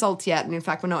no results yet, and in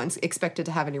fact, we're not expected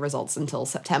to have any results until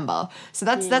September. So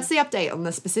that's the update on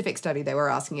the specific study they were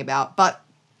asking about. But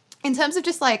in terms of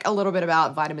just like a little bit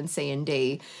about vitamin C and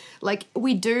D, like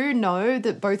we do know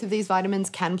that both of these vitamins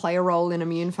can play a role in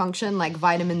immune function. Like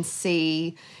vitamin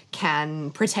C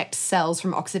can protect cells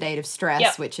from oxidative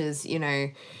stress, which is, you know,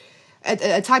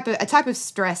 a type of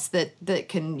stress that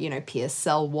can, you know, pierce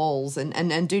cell walls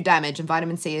and do damage, and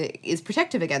vitamin C is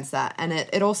protective against that. And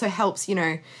it also helps, you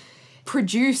know,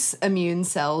 produce immune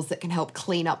cells that can help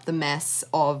clean up the mess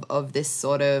of this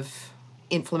sort of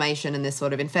inflammation and this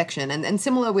sort of infection. And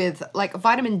similar with like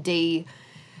vitamin D,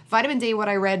 what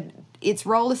I read, its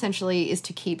role essentially is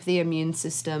to keep the immune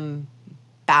system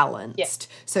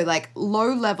balanced. So like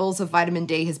low levels of vitamin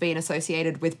D has been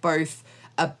associated with both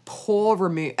a poor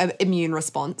immune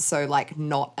response, so like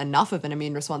not enough of an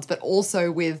immune response, but also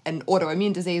with an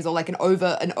autoimmune disease or like an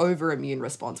over immune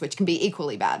response, which can be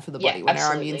equally bad for the body when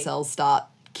our immune cells start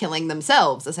killing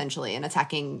themselves essentially and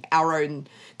attacking our own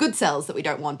good cells that we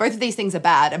don't want. Both of these things are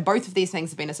bad, and both of these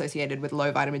things have been associated with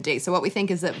low vitamin D. So what we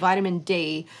think is that vitamin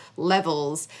D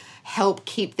levels help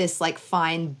keep this like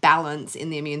fine balance in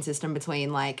the immune system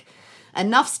between like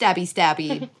enough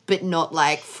stabby, but not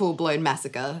like full-blown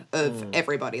massacre of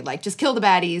everybody. Like just kill the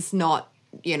baddies, not,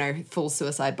 you know, full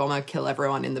suicide bomber, kill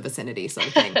everyone in the vicinity sort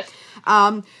of thing.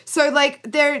 So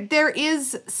like there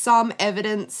is some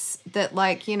evidence that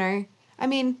like, you know, I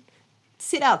mean,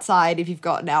 sit outside if you've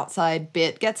got an outside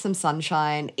bit, get some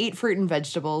sunshine, eat fruit and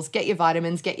vegetables, get your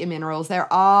vitamins, get your minerals. There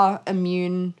are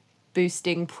immune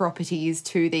boosting properties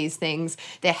to these things.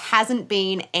 There hasn't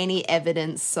been any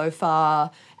evidence so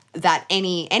far that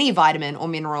any vitamin or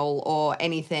mineral or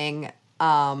anything,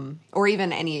 or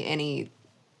even any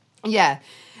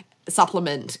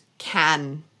supplement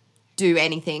can do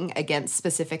anything against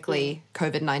specifically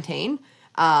COVID-19.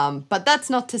 But that's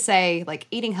not to say like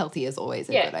eating healthy is always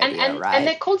a good idea, right? And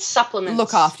they're called supplements.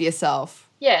 Look after yourself.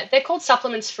 Yeah, they're called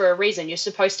supplements for a reason. You're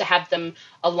supposed to have them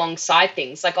alongside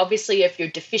things. Like obviously if you're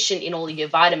deficient in all of your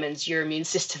vitamins, your immune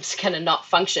system's going to not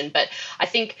function. But I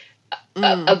think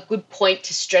a good point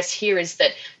to stress here is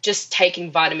that just taking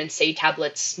vitamin C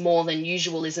tablets more than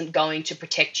usual isn't going to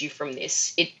protect you from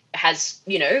this. It has,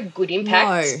 you know, good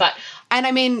impacts. And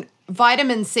I mean,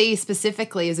 vitamin C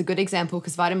specifically is a good example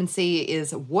because vitamin C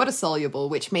is water soluble,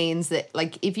 which means that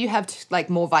like if you have like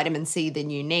more vitamin C than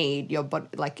you need, your body,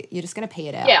 like you're just going to pee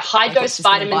it out. Yeah, high dose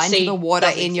vitamin bind C to the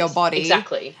water in your body.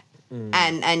 Exactly.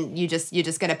 And you're just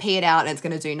going to pee it out and it's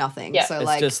going to do nothing. Yeah. So It's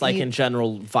like just like in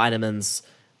general, vitamins,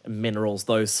 minerals,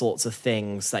 those sorts of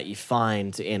things that you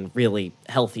find in really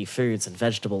healthy foods and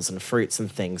vegetables and fruits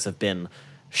and things have been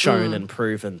shown and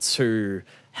proven to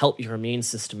help your immune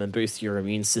system and boost your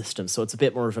immune system. So it's a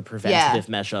bit more of a preventative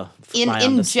measure.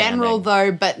 In general,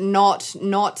 though, but not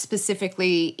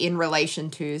specifically in relation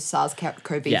to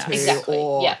SARS-CoV-2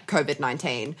 or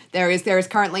COVID-19. There is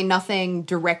currently nothing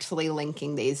directly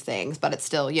linking these things, but it's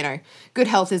still, you know, good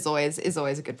health is always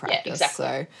a good practice. Yeah, exactly.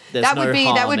 So There's that no would be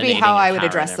harm how in I eating would a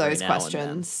address carrot every those now and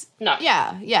questions. No.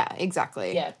 Yeah,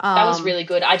 exactly. Yeah, that was really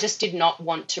good. I just did not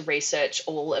want to research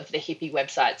all of the hippie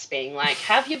websites being like,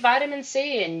 have your vitamin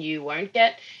C and you won't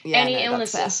get any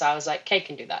illnesses. So I was like, Kate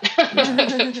can do that.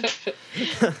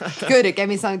 Good. It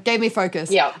gave me focus.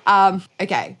 Yeah.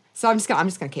 Okay. So I'm just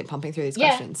gonna keep pumping through these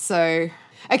questions. So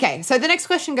the next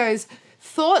question goes: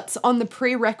 thoughts on the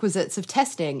prerequisites of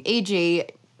testing, e.g.,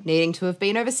 needing to have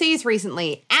been overseas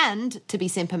recently and to be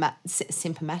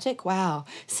symptomatic. Wow,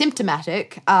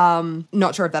 symptomatic.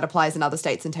 Not sure if that applies in other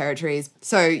states and territories.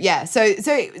 So yeah. So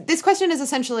this question is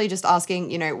essentially just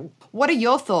asking, you know, what are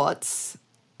your thoughts,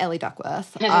 Ellie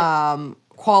Duckworth,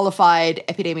 qualified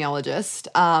epidemiologist,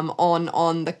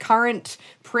 on the current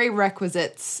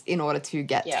prerequisites in order to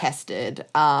get tested?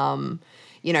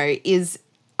 You know,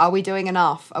 are we doing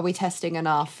enough? Are we testing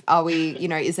enough? Are we, you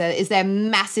know, is there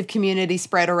massive community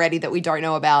spread already that we don't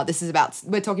know about?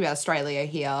 We're talking about Australia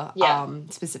here,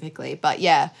 specifically, but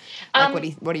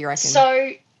like, what do you reckon?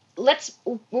 So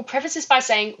we'll preface this by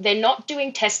saying they're not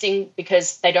doing testing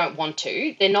because they don't want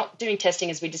to. They're not doing testing,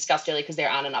 as we discussed earlier, because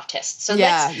there aren't enough tests. So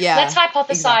let's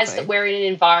hypothesize that we're in an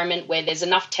environment where there's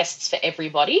enough tests for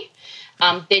everybody.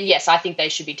 Then yes, I think they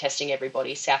should be testing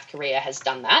everybody. South Korea has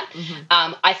done that.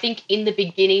 Mm-hmm. I think in the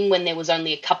beginning, when there was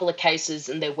only a couple of cases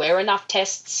and there were enough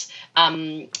tests,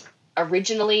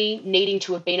 originally needing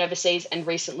to have been overseas and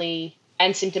recently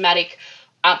asymptomatic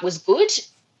was good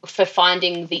for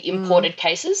finding the imported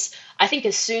cases. I think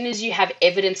as soon as you have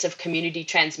evidence of community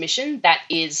transmission, that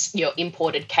is your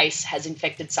imported case has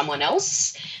infected someone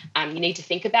else, you need to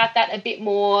think about that a bit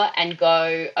more and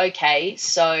go, okay,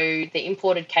 so the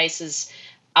imported cases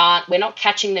we're not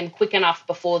catching them quick enough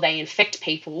before they infect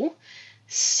people.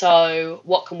 So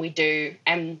what can we do?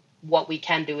 And what we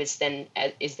can do is then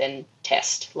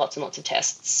test, lots and lots of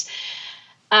tests.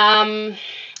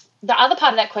 The other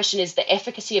part of that question is the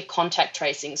efficacy of contact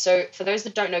tracing. So for those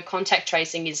that don't know, contact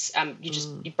tracing is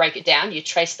you break it down, you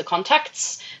trace the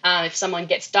contacts. If someone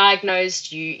gets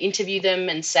diagnosed, you interview them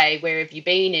and say, where have you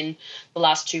been in the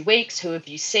last 2 weeks? Who have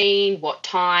you seen? What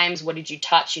times? What did you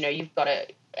touch? You've got to,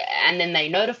 and then they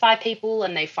notify people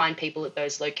and they find people at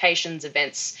those locations,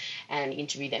 events, and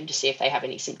interview them to see if they have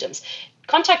any symptoms.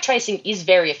 Contact tracing is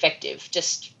very effective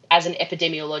just as an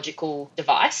epidemiological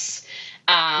device.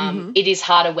 It is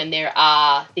harder when there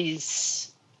are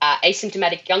these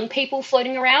asymptomatic young people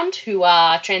floating around who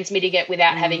are transmitting it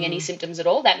without having any symptoms at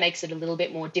all. That makes it a little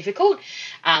bit more difficult.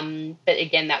 But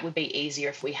again, that would be easier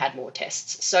if we had more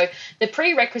tests. So the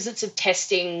prerequisites of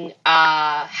testing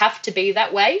have to be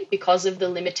that way because of the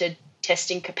limited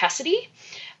testing capacity.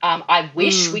 I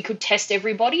wish we could test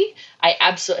everybody. I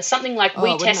absolutely something like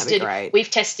we've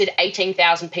tested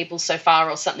 18,000 people so far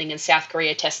or something, and South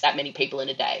Korea tests that many people in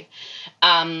a day.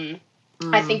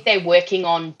 I think they're working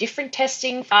on different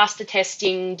testing, faster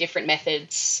testing, different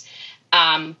methods.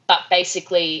 But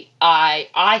basically,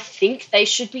 I think they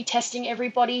should be testing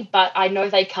everybody, but I know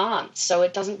they can't. So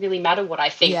it doesn't really matter what I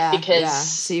think because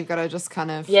so you've got to just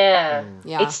kind of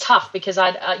it's tough because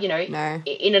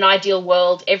in an ideal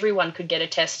world, everyone could get a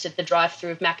test at the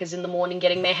drive-through of Macca's in the morning,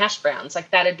 getting their hash browns.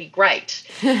 Like that'd be great.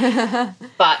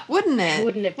 But wouldn't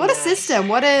it? Be what nice? a system!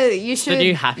 You should The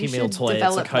new Happy Meal toy. It's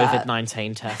a develop that.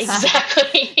 COVID-19 test.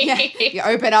 Exactly. You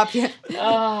open up, you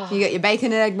got your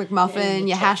bacon and egg McMuffin,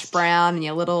 your hash brown, and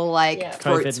your little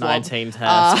throat swab. COVID-19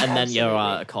 test, and then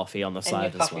your coffee on the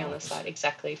side as well. On the side,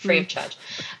 exactly, free of charge.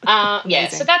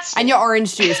 So that's and your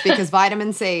orange juice because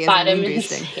vitamin C is immune vitamin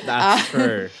boosting. C. That's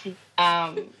true.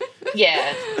 So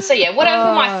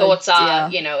whatever my thoughts are,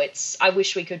 it's I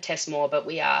wish we could test more, but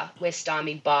we're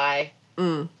stymied by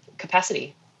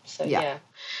capacity. So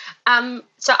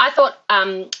so I thought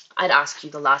I'd ask you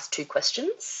the last two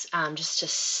questions, just to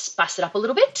spice it up a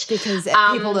little bit. Because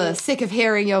people are sick of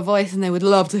hearing your voice and they would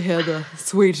love to hear the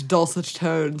sweet dulcet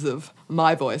tones of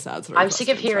my voice answering I'm sick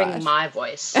of hearing right? my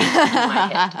voice in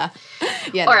my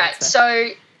head. All right, so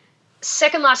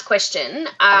second last question,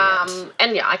 and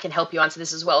I can help you answer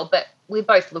this as well, but we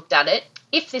both looked at it.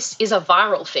 If this is a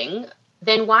viral thing,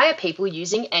 then why are people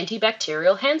using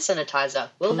antibacterial hand sanitizer?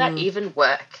 Will that even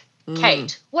work?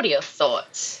 Kate, what are your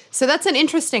thoughts? So that's an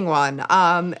interesting one.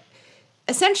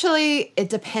 Essentially, it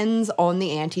depends on the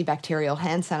antibacterial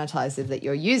hand sanitizer that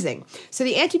you're using. So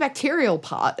the antibacterial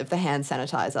part of the hand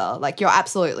sanitizer, you're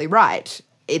absolutely right.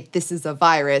 This is a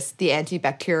virus. The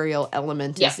antibacterial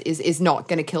element is not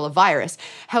going to kill a virus.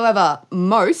 However,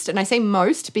 most, and I say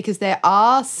most because there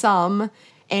are some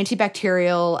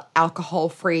antibacterial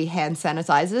alcohol-free hand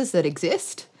sanitizers that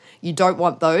exist. You don't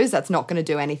want those. That's not going to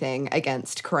do anything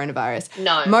against coronavirus.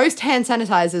 No. Most hand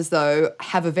sanitizers, though,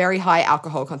 have a very high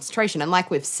alcohol concentration. And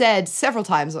like we've said several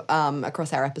times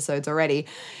across our episodes already,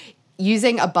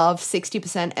 using above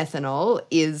 60% ethanol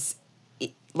is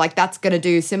that's going to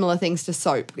do similar things to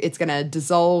soap. It's going to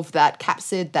dissolve that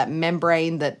capsid, that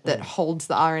membrane that holds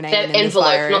the RNA in this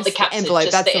virus. Not the capsid. Envelope,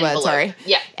 just that's the word, sorry.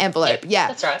 Yeah. Envelope, yeah.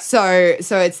 That's right.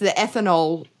 So it's the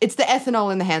ethanol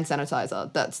in the hand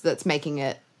sanitizer that's making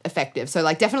it effective. So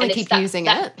definitely and keep that, using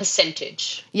that it.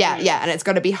 Percentage. Yeah, and it's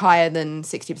got to be higher than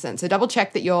 60%. So double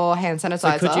check that your hand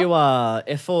sanitizer. So could you,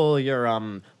 if all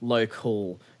your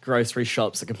local grocery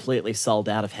shops are completely sold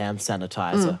out of hand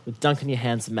sanitizer, would dunking your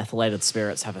hands in methylated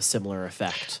spirits have a similar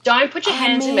effect? Don't put your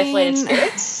hands in methylated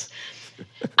spirits.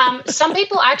 Some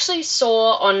people I actually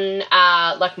saw on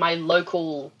my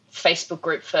local Facebook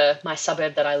group for my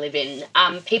suburb that I live in,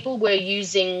 people were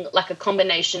using a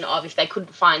combination of, if they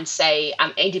couldn't find, say,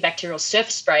 antibacterial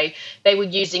surface spray, they were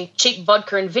using cheap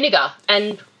vodka and vinegar.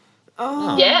 And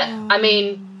vodka's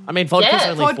only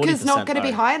 40%. Vodka's not going to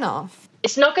be high enough.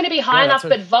 It's not going to be high enough,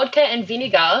 but vodka and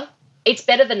vinegar, it's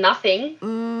better than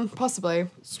nothing. Possibly.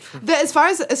 As far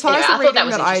as the reading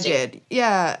that I did,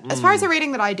 as far as the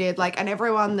reading that I did, and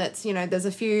everyone that's, there's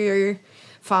a few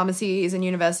pharmacies and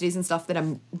universities and stuff that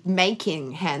are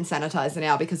making hand sanitizer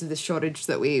now because of this shortage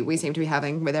that we seem to be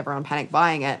having with everyone panic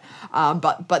buying it.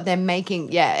 But they're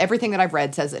making, everything that I've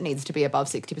read says it needs to be above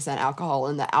 60% alcohol,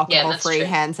 and the alcohol-free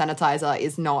hand sanitizer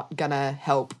is not going to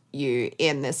help you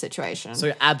in this situation.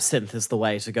 So absinthe is the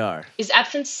way to go. Is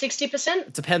absinthe 60%?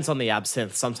 It depends on the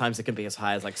absinthe. Sometimes it can be as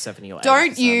high as like 70 or 80%.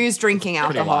 Don't use drinking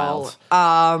alcohol.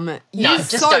 No,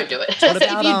 just don't do it.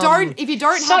 If you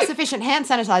don't have sufficient hand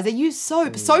sanitizer, use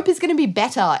soap. Soap is going to be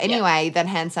better anyway than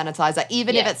hand sanitizer,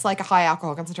 even if it's like a high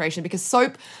alcohol concentration, because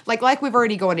soap, like we've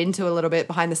already gone into a little bit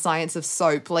behind the science of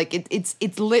soap, like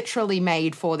it's literally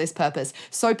made for this purpose.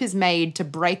 Soap is made to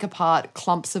break apart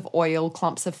clumps of oil,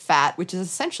 clumps of fat, which is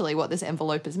essentially what this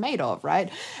envelope is made of, right?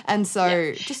 And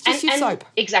so just use soap.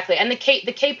 Exactly. And the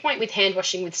key point with hand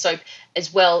washing with soap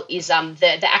as well is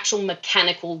the actual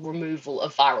mechanical removal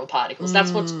of viral particles.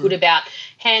 That's what's good about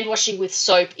hand washing with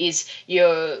soap is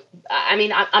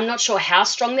I'm not sure how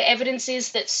strong the evidence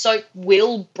is that soap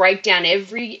will break down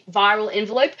every viral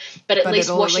envelope, but at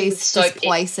least washing with soap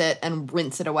displace it and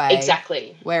rinse it away.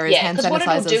 Exactly. Whereas hand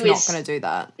sanitizer is not going to do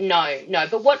that. No.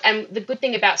 But the good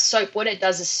thing about soap, what it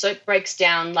does is soap breaks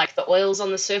down like the oils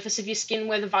on the surface of your skin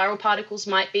where the viral particles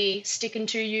might be sticking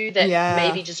to you that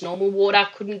maybe just normal water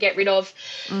couldn't get rid of.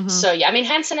 Mm-hmm. So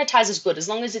hand sanitizer is good as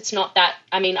long as it's not that.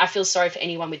 I mean, I feel sorry for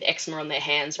anyone with eczema on their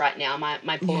hands right now.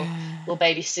 My poor little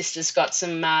baby sister's got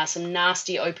some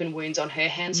nasty open wounds on her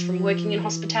hands from working in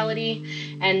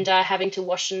hospitality and having to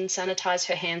wash and sanitize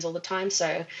her hands all the time.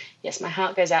 So yes, my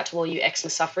heart goes out to all you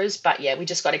eczema sufferers, but we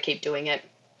just got to keep doing it.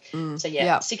 So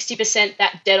 60%,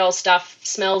 that Dettol stuff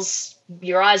smells,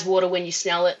 your eyes water when you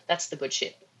smell it. That's the good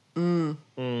shit. And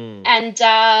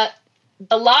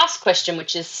the last question,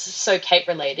 which is so Kate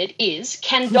related, is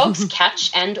can dogs catch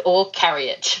and or carry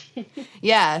it?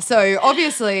 So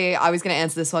obviously I was going to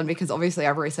answer this one because obviously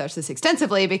I've researched this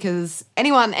extensively, because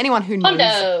anyone who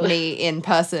knows me in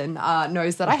person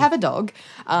knows that I have a dog,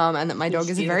 and that my dog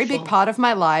is a very big part of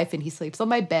my life, and he sleeps on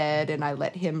my bed and I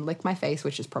let him lick my face,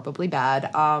 which is probably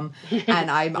bad. And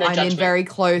I'm in very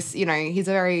close, he's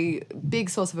a very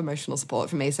big source of emotional support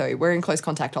for me, so we're in close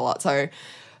contact a lot. So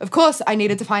of course, I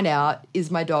needed to find out, is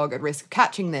my dog at risk of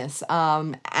catching this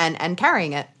and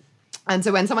carrying it? And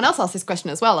so when someone else asked this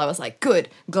question as well, I was like, good,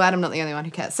 glad I'm not the only one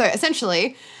who cares. So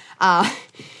essentially,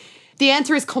 the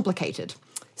answer is complicated.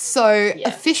 So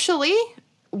officially,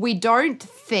 we don't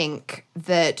think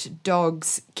that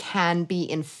dogs can be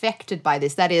infected by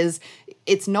this. That is,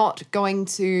 this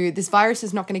virus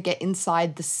is not going to get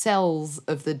inside the cells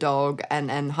of the dog and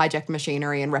hijack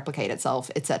machinery and replicate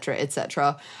itself, et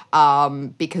cetera,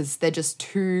 because they're just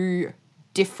too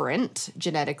different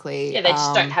genetically. Yeah, they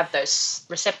just don't have those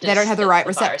receptors. They don't have the right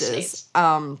receptors.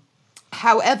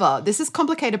 However, this is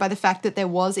complicated by the fact that there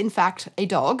was, in fact, a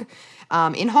dog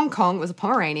in Hong Kong. It was a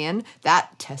Pomeranian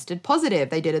that tested positive.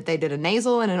 They did a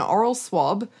nasal and an oral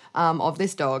swab of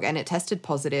this dog, and it tested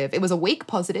positive. It was a weak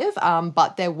positive,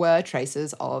 but there were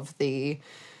traces of the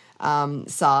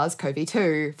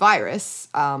SARS-CoV-2 virus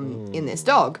in this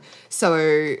dog.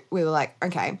 So we were like,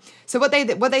 okay. So what they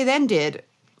then did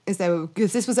is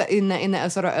because this was in the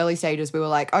sort of early stages, we were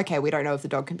like, okay, we don't know if the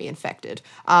dog can be infected.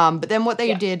 But then what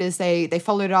they did is they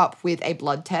followed up with a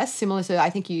blood test, similar to,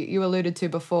 I think you alluded to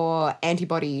before,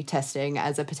 antibody testing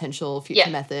as a potential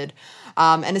future method.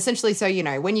 And essentially, so,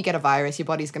 when you get a virus, your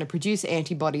body's going to produce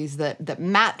antibodies that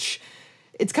match.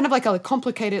 It's kind of like a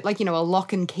complicated, a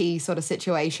lock and key sort of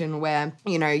situation where,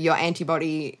 your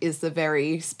antibody is the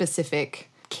very specific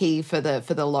key for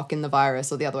the lock in the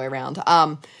virus, or the other way around.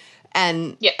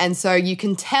 And so you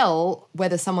can tell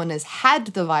whether someone has had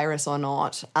the virus or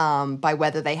not by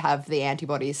whether they have the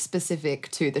antibodies specific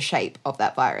to the shape of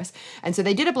that virus. And so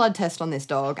they did a blood test on this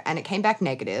dog and it came back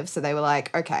negative. So they were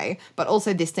like, okay, but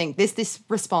also this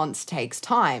response takes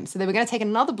time. So they were going to take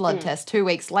another blood test 2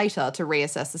 weeks later to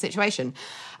reassess the situation.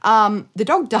 The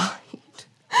dog died.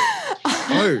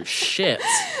 Oh, shit.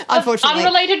 Unfortunately.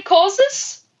 Unrelated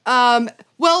causes?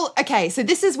 Well, okay, so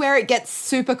this is where it gets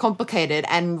super complicated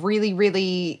and really,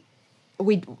 really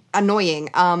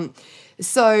annoying.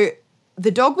 So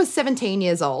the dog was 17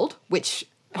 years old, which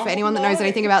for anyone that knows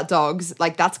anything about dogs,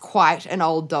 that's quite an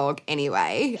old dog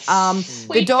anyway.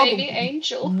 Sweet the dog baby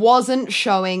angel wasn't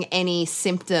showing any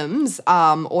symptoms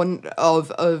the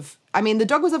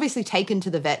dog was obviously taken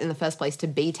to the vet in the first place to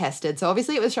be tested. So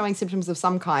obviously it was showing symptoms of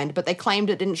some kind, but they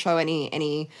claimed it didn't show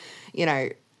any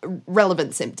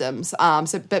relevant symptoms.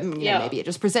 Maybe it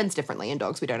just presents differently in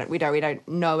dogs. We don't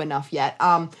know enough yet.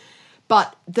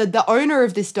 But the owner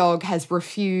of this dog has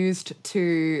refused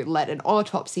to let an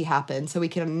autopsy happen, so we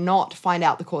cannot find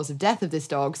out the cause of death of this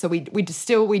dog. So we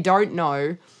don't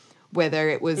know whether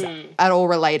it was at all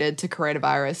related to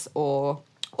coronavirus or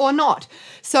not.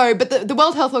 So, but the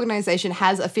World Health Organization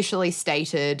has officially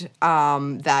stated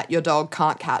that your dog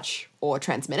can't catch or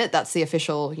transmit it. That's the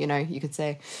official, you could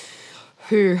say,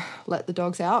 who let the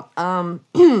dogs out. Oh,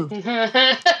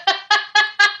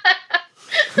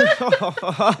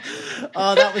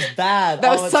 that was bad.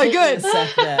 That was so good.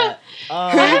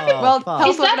 World Health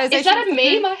Is Organization. that a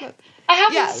meme? I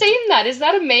haven't seen that. Is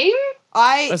that a meme?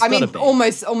 I mean, gotta be.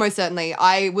 almost certainly.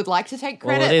 I would like to take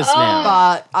credit, Well, it is now.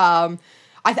 but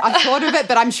I thought of it,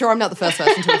 but I'm sure I'm not the first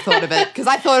person to have thought of it, because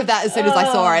I thought of that as soon as I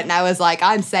saw it, and I was like,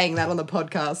 I'm saying that on the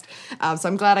podcast. So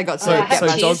I'm glad I got to I get have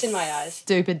my tears in my eyes.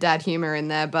 stupid dad humor in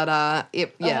there. But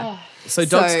So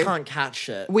dogs So- can't catch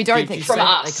it. We don't Did think you so. say From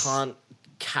that us. They can't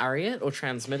carry it or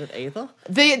transmit it either.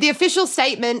 The official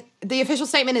statement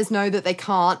is no, that they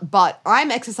can't, but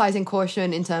I'm exercising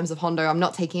caution in terms of Hondo. I'm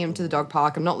not taking him to the dog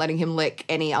park. I'm not letting him lick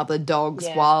any other dogs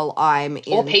Yeah. while I'm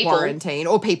in people. quarantine,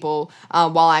 or people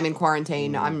while I'm in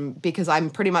quarantine. Because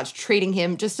I'm pretty much treating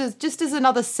him just as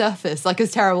another surface, like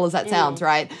as terrible as that sounds,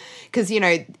 right? Because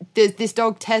this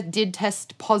dog did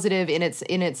test positive in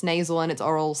its nasal and its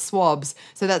oral swabs,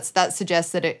 so that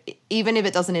suggests that even if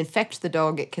it doesn't infect the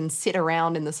dog, it can sit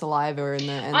around in the saliva and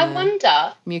I the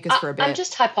wonder. mucus for a bit. I'm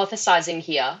just hypothesizing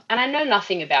here, and I know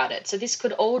nothing about it, so this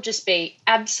could all just be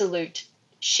absolute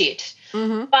shit.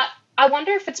 Mm-hmm. But I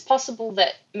wonder if it's possible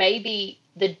that maybe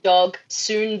the dog,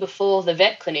 soon before the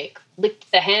vet clinic, licked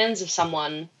the hands of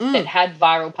someone that had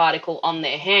viral particle on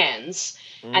their hands,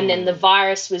 and then the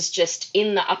virus was just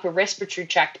in the upper respiratory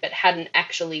tract but hadn't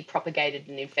actually propagated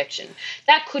an infection.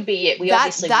 That could be it. We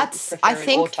obviously would prefer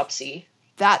an autopsy.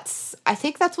 I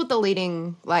think that's what the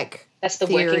leading That's the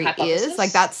theory working hypothesis?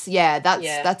 is.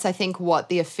 That's I think what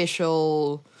the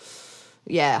official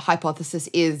hypothesis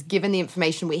is, given the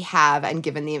information we have and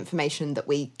given the information that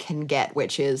we can get,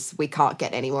 which is we can't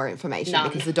get any more information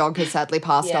because the dog has sadly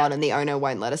passed on and the owner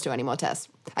won't let us do any more tests.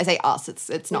 I say us,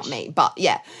 it's not me, but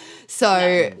yeah.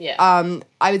 So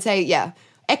I would say,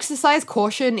 exercise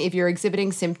caution if you're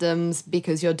exhibiting symptoms,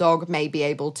 because your dog may be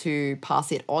able to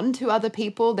pass it on to other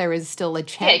people. There is still a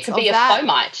chance it could of be that. a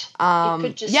fomite. It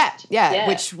could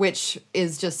just, which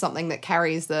is just something that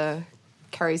carries the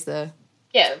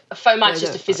Yeah, a fomite's the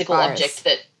just a physical virus. object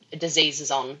that a disease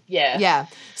is on. Yeah. Yeah.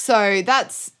 So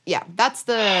that's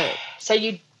the So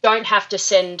you don't have to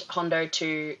send Hondo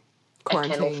to a kennel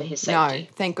quarantine. for his safety. No,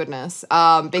 thank goodness.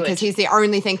 Because Good. he's the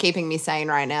only thing keeping me sane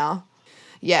right now.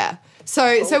 Yeah.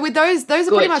 So with those are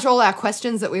pretty much all our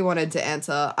questions that we wanted to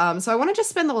answer. So I want to just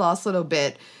spend the last little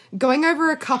bit going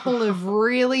over a couple of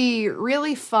really,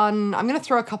 really fun. I'm going to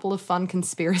throw a couple of fun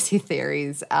conspiracy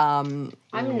theories. I'm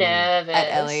nervous. At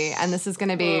Ellie, and this is going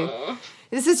to be.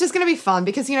 This is just going to be fun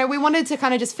because, we wanted to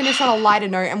kind of just finish on a lighter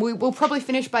note, and we'll probably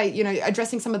finish by,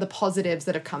 addressing some of the positives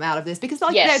that have come out of this, because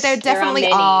Yes, there there are definitely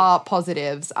many. are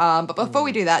positives. But before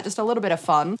we do that, just a little bit of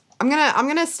fun. I'm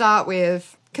going to start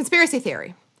with conspiracy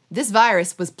theory. This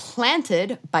virus was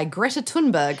planted by Greta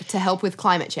Thunberg to help with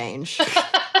climate change.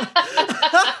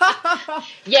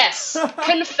 Yes,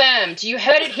 confirmed. You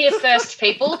heard it here first,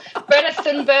 people. Greta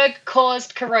Thunberg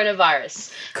caused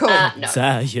coronavirus. Cool.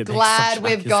 No. Glad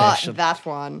we've got that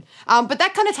one. But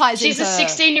that kind of ties She's into... a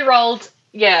 16-year-old.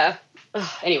 Yeah. Ugh,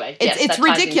 anyway, yes, It's that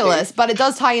ties ridiculous, into- but it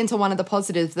does tie into one of the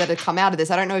positives that have come out of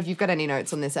this. I don't know if you've got any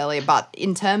notes on this, Elliot, but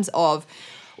in terms of,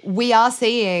 we are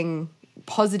seeing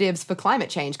positives for climate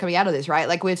change coming out of this, right?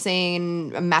 Like, we've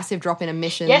seen a massive drop in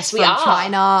emissions Yes, we from are.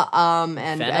 China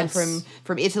and Venice.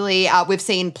 from Italy. We've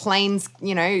seen planes,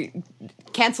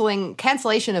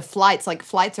 cancellation of flights. Like,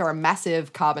 flights are a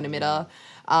massive carbon emitter.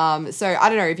 So I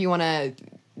don't know if you want to.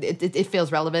 It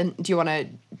feels relevant. Do you want to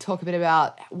talk a bit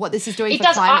about what this is doing for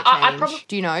climate change?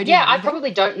 Do you know? Do you have I anything?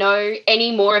 probably don't know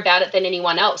any more about it than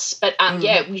anyone else. But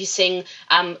we're seeing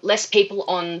less people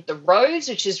on the roads,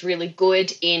 which is really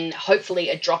good in hopefully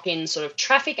a drop in sort of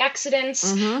traffic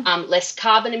accidents, less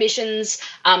carbon emissions.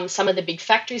 Some of the big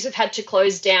factories have had to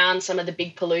close down. Some of the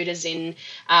big polluters in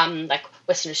like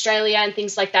Western Australia and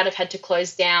things like that have had to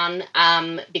close down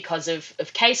because of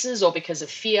cases or because of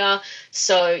fear.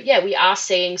 So, yeah, we are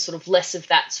seeing sort of less of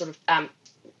that sort of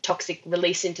toxic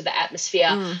release into the atmosphere.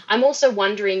 I'm also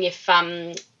wondering if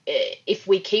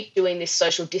we keep doing this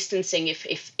social distancing,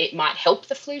 if it might help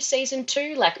the flu season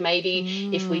too. Like,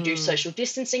 maybe if we do social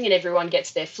distancing and everyone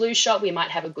gets their flu shot, we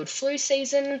might have a good flu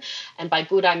season. And by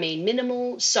good, I mean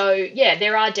minimal. So, yeah,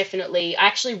 there are definitely... I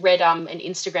actually read an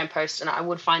Instagram post, and I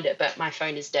would find it, but my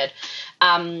phone is dead,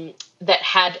 that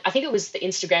had... I think it was the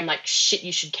Instagram, like, shit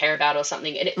you should care about or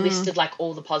something, and it listed, like,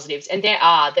 all the positives. And there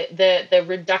are. The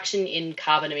reduction in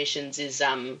carbon emissions is...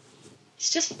 it's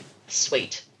just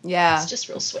sweet. Yeah. It's just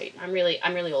real sweet. I'm really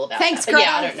all about Thanks, that. But Greta.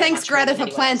 yeah, I don't know Thanks, much more Greta, than for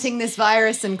anyone planting else. this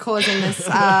virus and causing this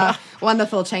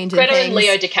wonderful change in Greta things. and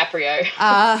Leo DiCaprio.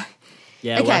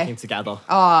 Yeah, Okay. working together.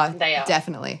 Oh, They are.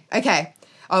 definitely. Okay.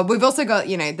 We've also got,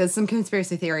 there's some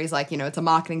conspiracy theories like, it's a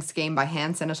marketing scheme by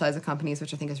hand sanitizer companies,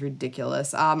 which I think is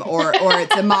ridiculous. Or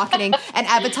it's a marketing and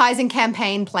advertising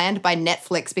campaign planned by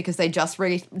Netflix because they just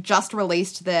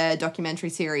released their documentary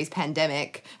series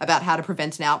Pandemic about how to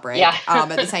prevent an outbreak. Yeah. At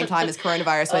the same time as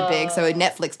coronavirus went big. So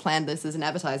Netflix planned this as an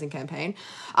advertising campaign.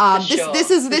 sure, This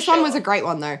for one was sure. a great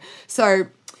one though. So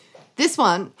this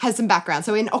one has some background.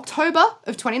 So in October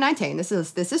of 2019, this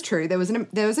is true. There was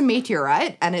a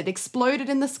meteorite and it exploded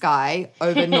in the sky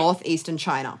over northeastern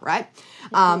China, right?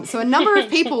 So a number of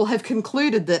people have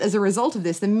concluded that as a result of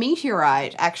this, the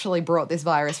meteorite actually brought this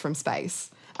virus from space.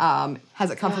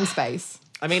 Has it come from space?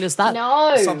 I mean, is that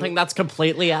No. something that's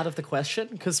completely out of the question?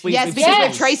 Because Yes, we've because seen-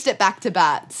 we've traced it back to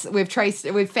bats. We've found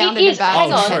It it in is. bats.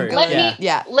 Hang Oh, on. true. Let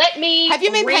Yeah. me. Have you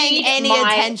been paying read any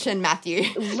my attention, Matthew?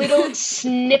 little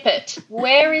snippet.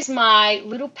 Where is my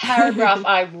little paragraph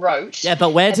I wrote? Yeah, but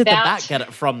where did the about- bat get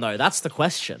it from, though? That's the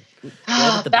question. Where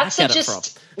did the Bats are bat get it from?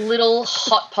 just little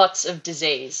hot pots of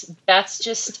disease. Bats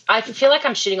just. I feel like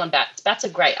I'm shitting on bats. Bats are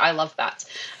great. I love bats.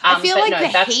 I feel but like no,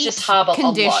 the bats heat just harbor a lot.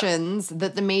 conditions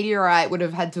that the meteorite would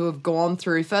have had to have gone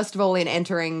through, first of all, in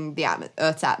entering the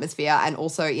Earth's atmosphere and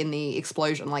also in the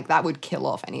explosion, like that would kill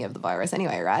off any of the virus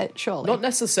anyway, right? Surely. Not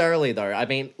necessarily, though. I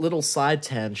mean, little side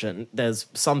tangent. There's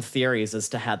some theories as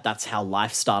to how that's how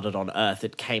life started on Earth.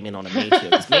 It came in on a meteor.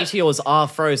 'Cause meteors are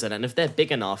frozen, and if they're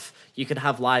big enough, you could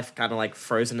have life kind of like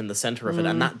frozen in the center of it,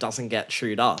 and that doesn't get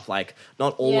chewed up. Like,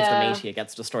 not all of the Yeah. meteor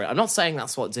gets destroyed. I'm not saying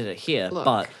that's what did it here, Look,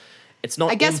 but it's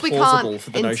not I guess we implausible can't for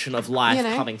the ins- notion of life you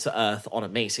know. coming to Earth on a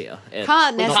meteor. Can't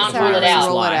can't necessarily rule it out.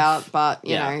 rule it Life. out, but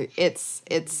you Yeah. know, it's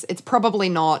probably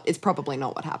not. It's probably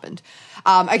not what happened.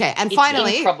 Okay, and It's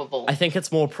finally, improbable. I think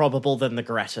it's more probable than the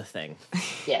Greta thing.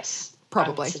 Yes,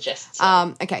 Probably. I would suggest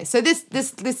so. okay, so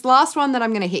this last one that I'm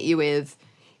going to hit you with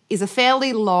is a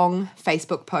fairly long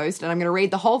Facebook post, and I'm going to read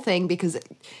the whole thing because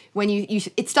when you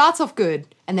it starts off good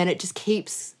and then it just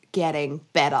keeps getting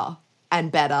better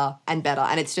and better and better,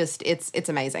 and it's just it's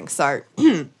amazing. So,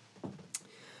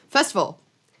 first of all,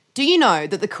 do you know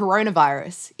that the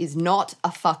coronavirus is not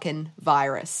a fucking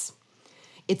virus?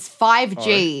 It's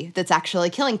 5G that's actually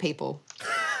killing people,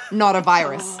 not a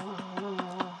virus.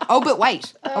 Oh, but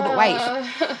wait.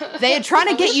 They are trying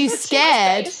to get you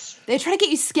scared. They're trying to get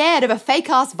you scared of a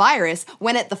fake-ass virus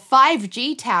when at the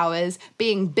 5G towers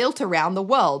being built around the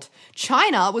world.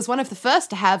 China was one of the first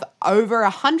to have over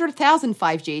 100,000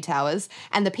 5G towers,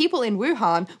 and the people in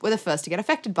Wuhan were the first to get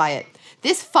affected by it.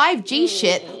 This 5G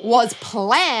shit was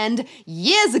planned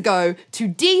years ago to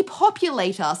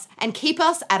depopulate us and keep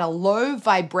us at a low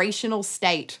vibrational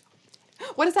state.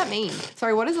 What does that mean?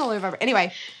 Sorry, what is a low vibration?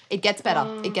 Anyway, it gets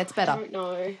better. It gets better. I don't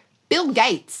know. Bill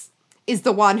Gates is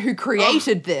the one who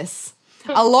created this,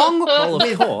 along Well, of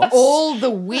with course. all the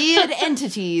weird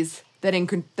entities that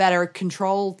are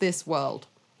control this world.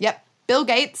 Yep, Bill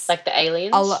Gates Like the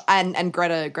aliens. and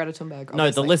Greta Thunberg. No, the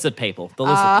obviously. lizard people. The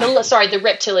lizard Sorry, the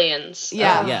reptilians.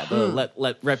 Yeah. Yeah,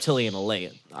 the reptilian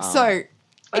elite. So it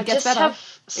I gets just better.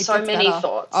 have It so gets many better.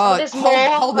 thoughts. Oh, There's hold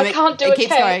more. them. I can't do it it.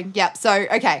 keeps Kate. going. Yep. So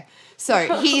okay.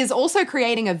 So he is also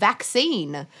creating a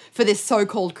vaccine for this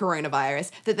so-called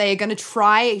coronavirus that they are going to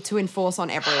try to enforce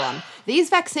on everyone. These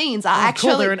vaccines are Cool,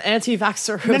 actually they're an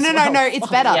anti-vaxxer. no, as no, well. no. It's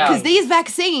better Yeah. because these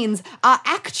vaccines are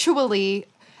actually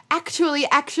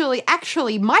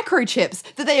microchips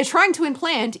that they are trying to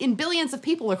implant in billions of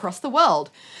people across the world.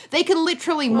 They can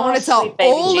literally monitor sweet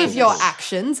baby all of your Jesus.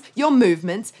 actions, your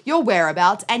movements, your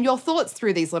whereabouts, and your thoughts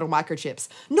through these little microchips.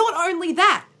 Not only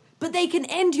that, but they can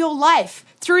end your life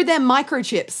through them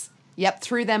microchips. Yep,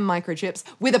 through them microchips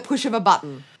with a push of a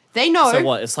button. They know. So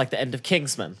what? It's like the end of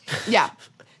Kingsman. Yeah.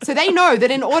 So they know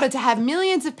that in order to have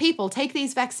millions of people take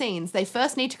these vaccines, they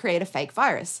first need to create a fake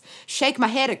virus. Shake my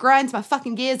head, it grinds my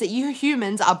fucking gears that you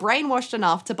humans are brainwashed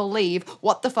enough to believe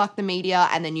what the fuck the media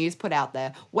and the news put out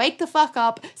there. Wake the fuck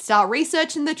up, start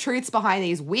researching the truths behind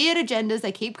these weird agendas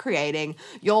they keep creating.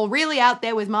 You're really out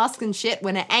there with masks and shit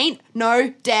when it ain't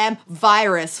no damn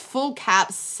virus. Full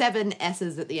caps, 7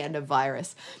 S's at the end of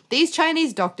virus. These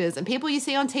Chinese doctors and people you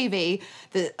see on TV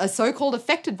that are so-called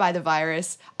affected by the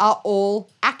virus are all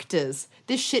actors.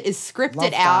 This shit is scripted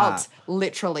Love out, that.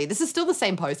 literally. This is still the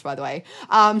same post, by the way.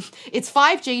 It's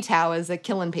 5G towers that are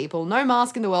killing people. No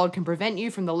mask in the world can prevent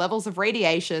you from the levels of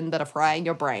radiation that are frying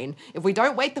your brain. If we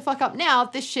don't wake the fuck up now,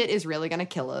 this shit is really going to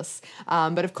kill us.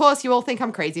 But of course, you all think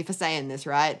I'm crazy for saying this,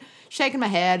 right? Shaking my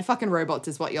head. Fucking robots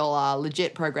is what y'all are.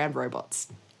 Legit programmed robots.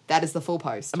 That is the full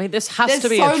post. I mean, this has There's to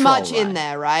be so a troll, much in right?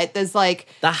 there, right? There's like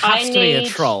That has to be a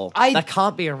troll. I- that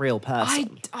can't be a real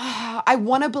person. I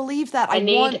want to believe that. I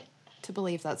want to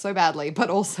believe that so badly, but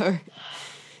also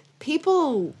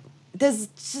people. There's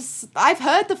just I've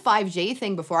heard the 5G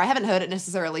thing before. I haven't heard it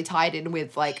necessarily tied in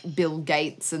with like Bill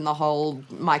Gates and the whole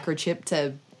microchip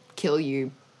to kill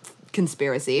you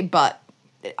conspiracy, but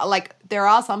like there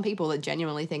are some people that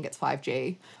genuinely think it's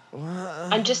 5G.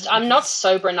 I'm not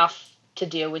sober enough to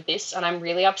deal with this, and I'm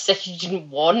really upset you didn't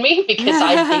warn me because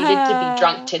I needed to be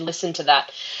drunk to listen to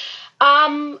that.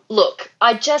 Look,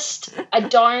 I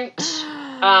don't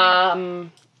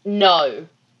know.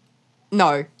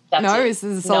 No. That's no, it. is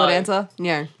this a solid No. answer?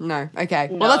 No. Okay.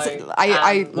 No. Well, that's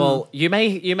Well, you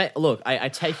may look. I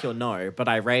take your no, but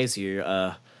I raise you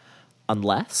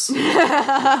unless.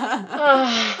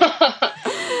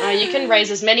 You can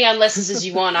raise as many unlesses as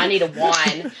you want. I need a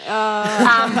wine.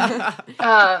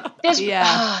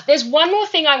 There's one more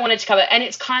thing I wanted to cover, and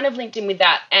it's kind of linked in with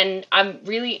that. And I'm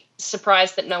really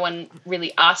surprised that no one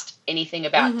really asked anything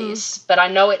about this, but I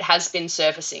know it has been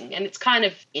surfacing, and it's kind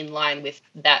of in line with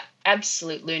that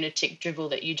absolute lunatic drivel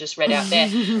that you just read out there.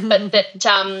 But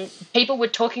that people were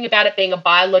talking about it being a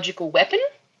biological weapon.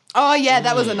 Oh, yeah,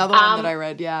 that was another one that I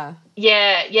read, yeah.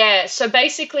 Yeah. So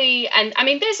basically, and I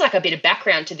mean, there's like a bit of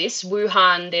background to this.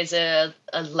 Wuhan, there's a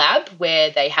lab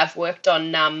where they have worked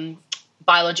on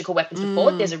biological weapons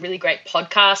before. There's a really great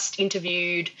podcast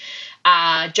interviewed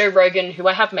Joe Rogan, who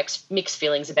I have mixed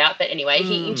feelings about, but anyway,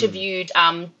 he interviewed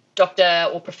Dr.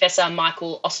 or Professor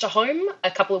Michael Osterholm a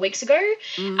couple of weeks ago.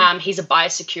 He's a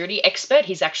biosecurity expert.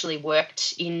 He's actually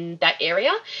worked in that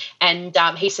area, and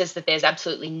he says that there's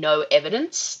absolutely no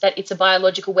evidence that it's a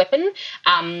biological weapon.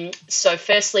 So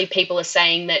firstly, people are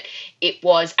saying that it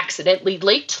was accidentally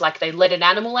leaked, like they let an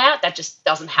animal out. That just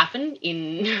doesn't happen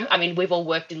I mean, we've all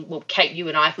worked in, well, Kate, you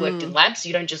and I have worked in labs.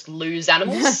 You don't just lose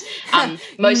animals.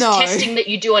 Most testing that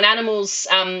you do on animals,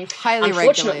 Highly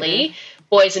unfortunately, regulated.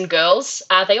 Boys and girls,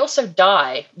 they also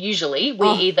die, usually. We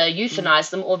either euthanize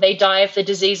them or they die of the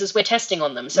diseases we're testing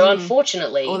on them. So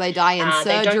unfortunately... Or they die in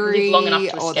they don't surgery, live long enough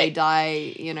to or they escape.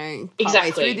 die, partway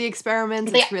Exactly. through the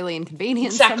experiments. It's really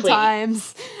inconvenient Exactly.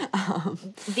 sometimes.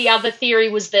 The other theory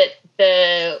was that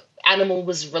the animal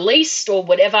was released or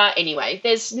whatever. Anyway,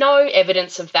 there's no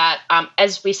evidence of that.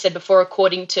 As we said before,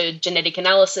 according to genetic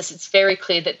analysis, it's very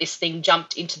clear that this thing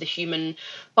jumped into the human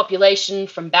population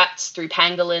from bats through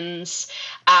pangolins.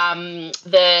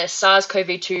 The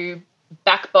SARS-CoV-2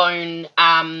 backbone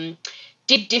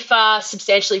did differ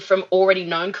substantially from already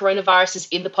known coronaviruses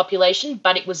in the population,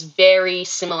 but it was very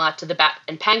similar to the bat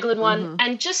and pangolin one.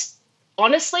 And just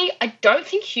honestly, I don't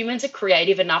think humans are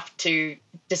creative enough to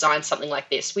design something like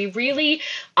this. We really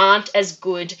aren't as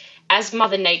good as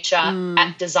Mother Nature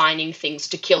at designing things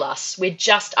to kill us. We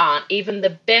just aren't. Even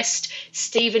the best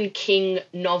Stephen King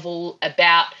novel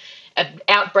about an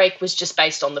outbreak was just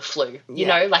based on the flu. You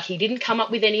know, like he didn't come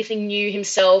up with anything new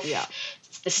himself. Yeah.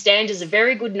 The Stand is a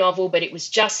very good novel, but it was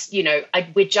just,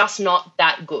 we're just not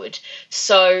that good.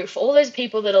 So for all those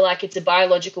people that are like, it's a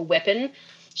biological weapon,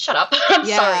 shut up. I'm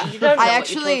sorry. You don't know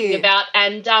what you're talking about.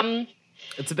 And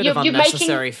It's a bit of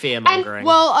unnecessary fear-mongering.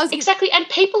 exactly. And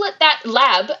people at that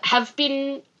lab have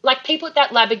been, like, people at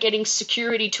that lab are getting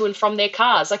security to and from their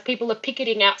cars. Like, people are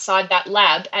picketing outside that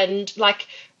lab and, like,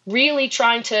 really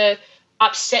trying to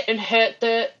upset and hurt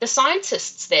the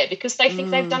scientists there because they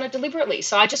think they've done it deliberately.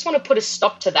 So I just want to put a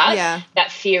stop to that,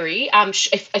 that theory.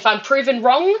 If I'm proven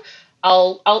wrong,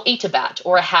 I'll eat a bat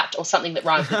or a hat or something that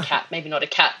rhymes with cat. Maybe not a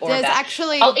cat or a bat.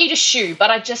 I'll eat a shoe, but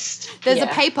I just There's a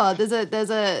paper.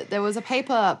 There was a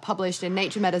paper published in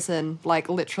Nature Medicine, like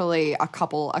literally a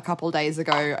couple days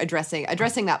ago, addressing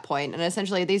that point. And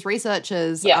essentially, these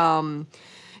researchers,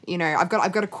 I've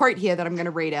got a quote here that I'm going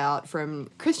to read out from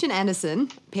Christian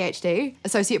Anderson, PhD,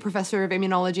 Associate Professor of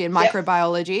Immunology and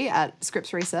Microbiology at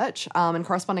Scripps Research, and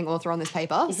corresponding author on this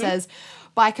paper, says,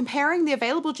 by comparing the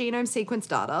available genome sequence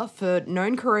data for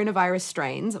known coronavirus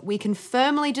strains, we can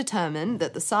firmly determine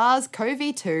that the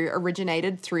SARS-CoV-2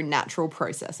 originated through natural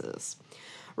processes.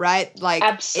 Right? Like,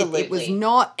 absolutely. It was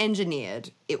not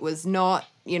engineered. It was not,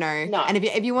 No. And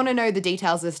if you want to know the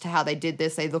details as to how they did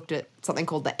this, they looked at something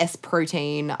called the S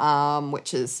protein,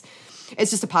 which is,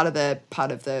 it's just a part of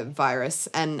the virus,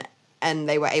 and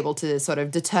they were able to sort of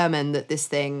determine that this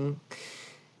thing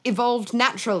evolved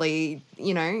naturally,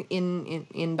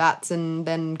 in bats and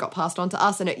then got passed on to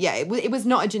us. And it was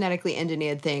not a genetically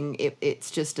engineered thing.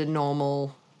 It's just a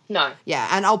normal. No. Yeah,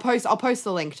 and I'll post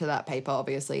the link to that paper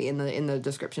obviously in the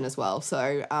description as well.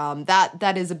 So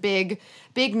that is a big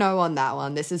no on that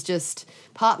one. This is just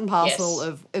part and parcel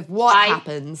of what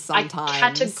happens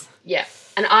sometimes.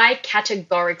 And I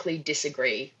categorically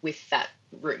disagree with that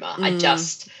rumor. It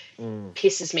just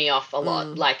pisses me off a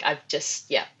lot. Like,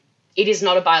 it is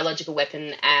not a biological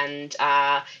weapon, and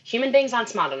human beings aren't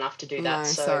smart enough to do that. No,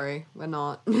 So, sorry, we're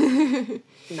not.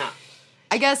 no.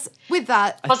 I guess with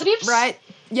that, Positives? right?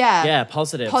 Yeah. Yeah,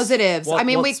 positives. Positives. I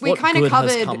mean, we kind of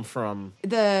covered come from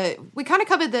the climate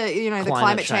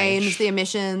Climate change, change. the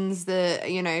emissions,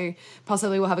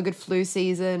 possibly we'll have a good flu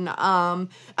season.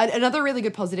 Another really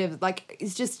good positive, like,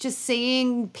 is just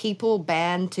seeing people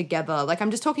band together. Like,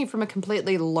 I'm just talking from a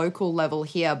completely local level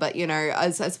here, but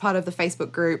as part of the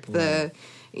Facebook group, for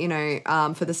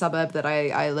the suburb that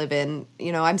I live in,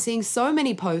 I'm seeing so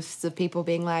many posts of people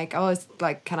being like, oh, it's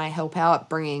like, can I help out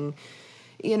bringing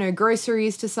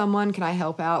groceries to someone? Can I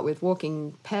help out with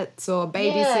walking pets or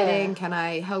babysitting? Yeah. Can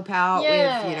I help out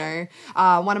with,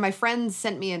 one of my friends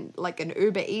sent me an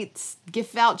Uber Eats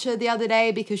gift voucher the other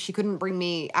day because she couldn't bring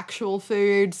me actual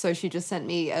food. So she just sent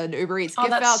me an Uber Eats gift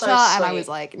that's voucher. so And I sweet. was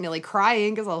like nearly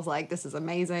crying because I was like, this is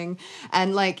amazing.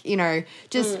 And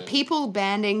just people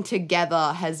banding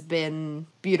together has been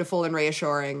beautiful and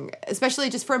reassuring, especially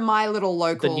just from my little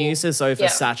local. the news is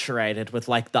oversaturated with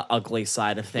like the ugly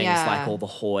side of things, Yeah. like all the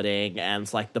hoarding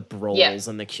and like the brawls Yeah.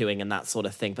 and the queuing and that sort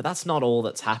of thing. But that's not all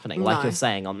that's happening. Like No. you're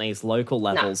saying, on these local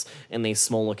levels, in these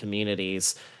smaller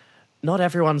communities, not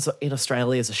everyone's in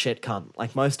Australia is a shit cunt.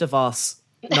 Like, most of us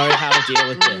know how to deal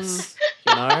with this,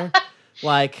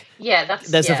 Like, Yeah,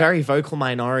 there's a very vocal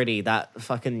minority that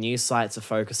fucking news sites are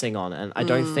focusing on, and I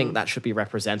don't think that should be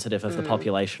representative of the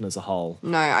population as a whole.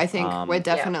 No, I think we're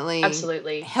definitely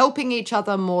absolutely. helping each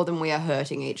other more than we are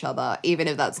hurting each other, even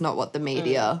if that's not what the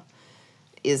media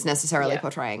is necessarily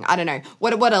portraying. I don't know.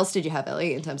 What else did you have,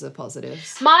 Ellie, in terms of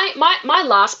positives? My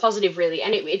last positive, really,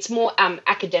 and it's more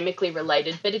academically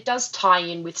related, but it does tie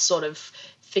in with sort of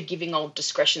forgiving old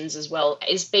discretions as well,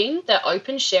 is being the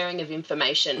open sharing of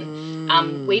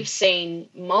information. We've seen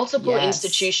multiple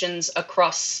institutions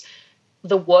across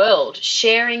the world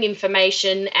sharing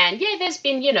information, and there's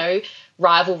been,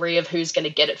 rivalry of who's going to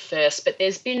get it first, but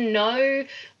there's been no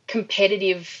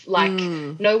competitive,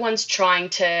 no one's trying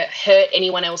to hurt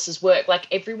anyone else's work. Like,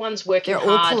 everyone's working They're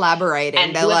hard. all collaborating.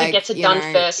 And They're whoever like, gets it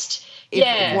done first.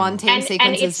 If one team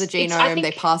sequences the I genome, think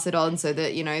they pass it on so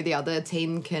that, the other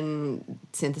team can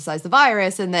synthesize the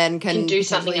virus and then can do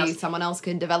something potentially else. someone else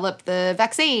can develop the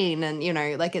vaccine, and,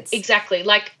 it's... Exactly.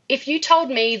 Like, if you told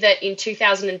me that in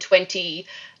 2020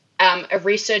 a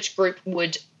research group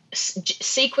would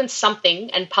sequence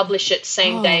something and publish it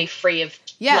same day free of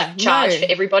charge for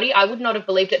everybody, I would not have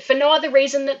believed it for no other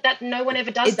reason that no one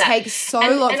ever does It that. takes so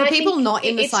long for I people think not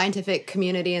in the it's- scientific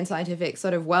community and scientific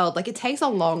sort of world. Like, it takes a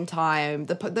long time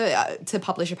to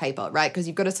publish a paper, right? Because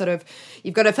you've got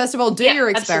to first of all do your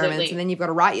experiments, absolutely. and then you've got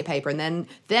to write your paper, and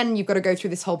then you've got to go through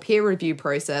this whole peer review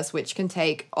process, which can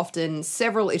take often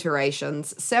several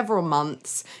iterations, several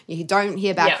months. You don't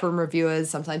hear back from reviewers.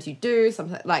 Sometimes you do.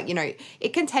 Sometimes,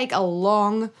 it can take a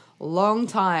long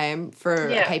time for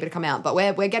a paper to come out, but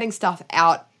we're getting stuff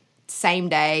out same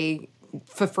day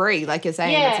for free, like you're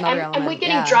saying. That's another element. And we're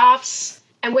getting drafts,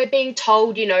 and we're being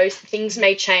told, things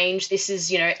may change. This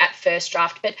is, at first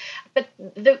draft. But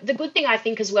the good thing, I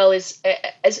think, as well, is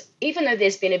as even though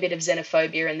there's been a bit of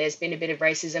xenophobia and there's been a bit of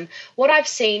racism, what I've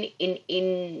seen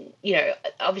in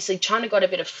obviously China got a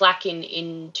bit of flack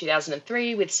in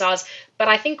 2003 with SARS, but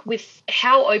I think with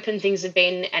how open things have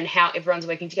been and how everyone's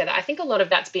working together, I think a lot of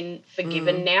that's been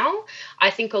forgiven now. I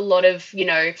think a lot of,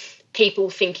 people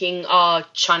thinking, oh,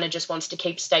 China just wants to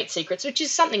keep state secrets, which is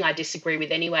something I disagree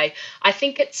with anyway. I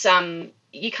think it's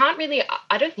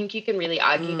I don't think you can really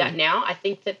argue that now. I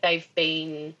think that they've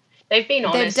been honest.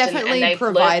 They've definitely and they've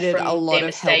provided learned from a lot their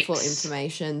of helpful mistakes.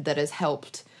 information that has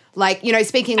helped. Like,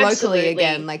 speaking locally Absolutely.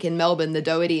 again, like in Melbourne, the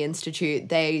Doherty Institute,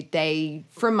 they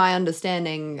from my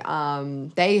understanding,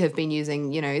 they have been using,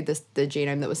 the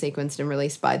genome that was sequenced and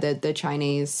released by the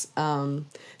Chinese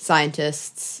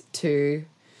scientists to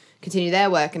continue their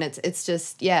work. And it's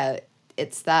just,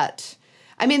 it's that...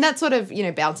 I mean, that sort of,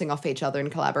 bouncing off each other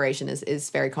and collaboration is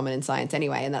very common in science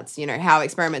anyway. And that's, how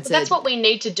experiments But that's what we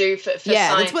need to do for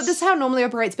science. that's how it normally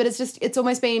operates. But it's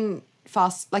almost been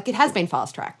fast, like it has been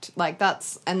fast tracked. Like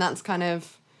that's kind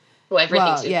of... Well,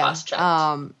 everything's been fast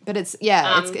tracked. But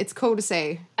it's cool to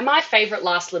see. And my favourite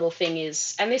last little thing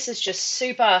is, and this is just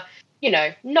super,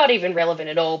 not even relevant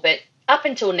at all, but up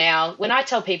until now, when I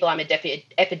tell people I'm a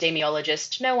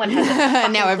epidemiologist, no one has a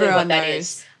fucking Now clue everyone what that knows.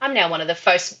 is. I'm now one of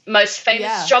the most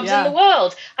famous jobs in the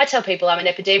world. I tell people I'm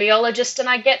an epidemiologist, and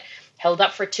I get held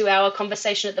up for a 2-hour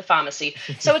conversation at the pharmacy.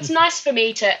 So it's nice for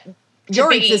me to Your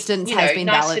be, existence has been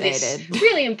nice validated. for this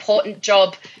really important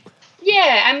job.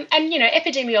 Yeah, and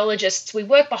epidemiologists, we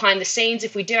work behind the scenes.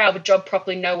 If we do our job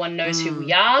properly, no one knows who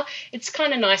we are. It's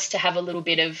kind of nice to have a little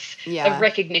bit of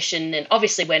recognition. And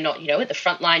obviously we're not, at the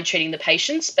front line treating the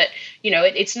patients, but,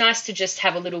 it's nice to just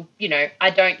have a little,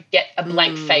 I don't get a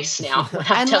blank face now when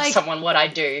I tell someone what I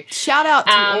do. Shout out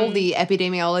to all the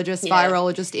epidemiologists,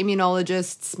 virologists,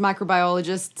 immunologists,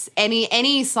 microbiologists,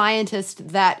 any scientist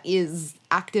that is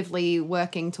actively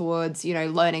working towards,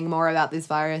 learning more about this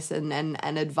virus and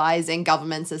advising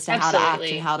governments as to how to act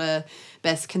and how to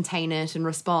best contain it and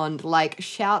respond.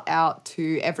 Shout out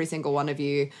to every single one of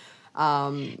you.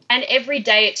 And every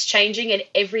day it's changing, and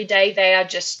every day they are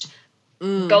just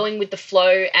going with the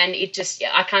flow, and it just,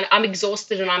 I'm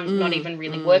exhausted, and I'm not even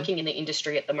really working in the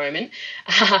industry at the moment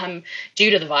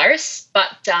due to the virus,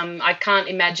 but I can't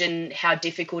imagine how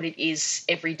difficult it is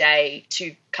every day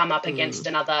to come up against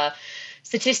another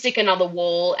statistic, another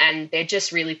wall, and they're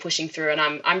just really pushing through.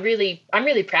 And I'm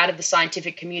really proud of the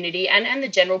scientific community and the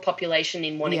general population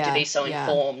in wanting to be so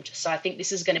informed. So I think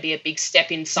this is going to be a big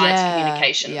step in science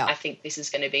communication. I think this is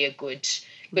going to be a good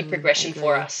progression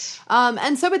for us.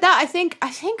 And so with that, I think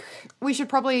we should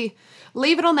probably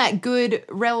leave it on that good,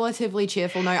 relatively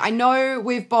cheerful note. I know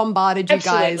we've bombarded you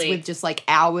guys with just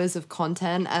hours of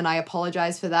content, and I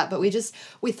apologize for that, but we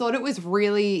thought it was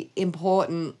really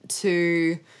important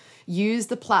to use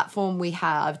the platform we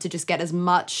have to just get as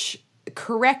much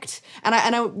correct, and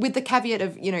I with the caveat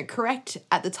of correct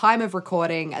at the time of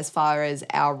recording as far as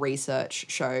our research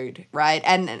showed, right?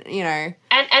 And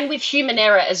and with human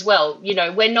error as well.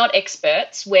 We're not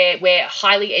experts. We're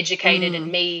highly educated,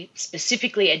 and me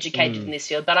specifically educated in this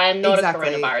field, but I am not a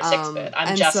coronavirus expert.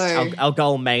 I'm just our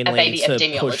goal mainly a baby to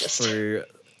epidemiologist. push through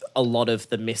a lot of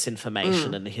the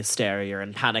misinformation and the hysteria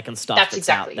and panic and stuff that's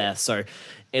out there. So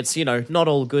it's, not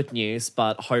all good news,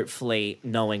 but hopefully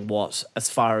knowing what, as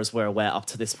far as we're aware up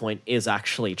to this point, is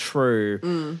actually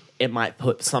true, it might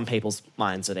put some people's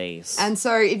minds at ease. And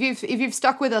so if you've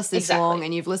stuck with us this long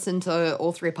and you've listened to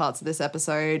all 3 parts of this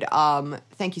episode,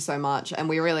 thank you so much. And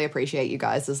we really appreciate you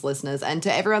guys as listeners. And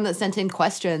to everyone that sent in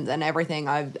questions and everything,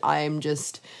 I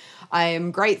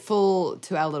am grateful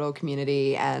to our little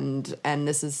community, and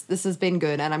this has been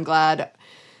good. And I'm glad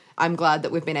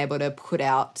that we've been able to put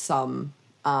out some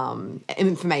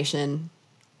information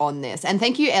on this. And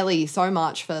thank you, Ellie, so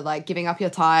much for giving up your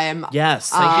time.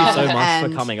 Yes, thank you so much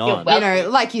for coming on.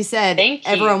 Like you said,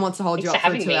 everyone wants to hold Thanks you up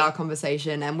for a 2-hour me.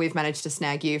 Conversation, and we've managed to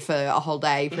snag you for a whole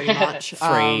day pretty much.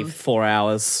 3-4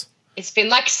 hours. It's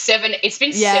been 7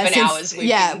 hours.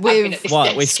 We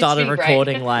started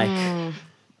recording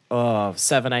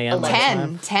 7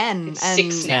 a.m. 10 and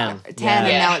 6 now. 10 and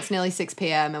now it's nearly 6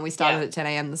 p.m. and we started at 10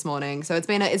 a.m. this morning. So it's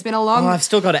been a long. I've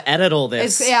still got to edit all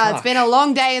this. It's been a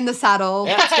long day in the saddle.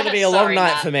 Yeah, it's going to be a long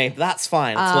night for me. But that's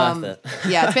fine. It's worth it.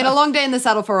 It's been a long day in the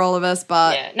saddle for all of us.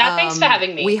 But thanks for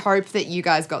having me. We hope that you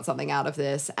guys got something out of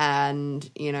this,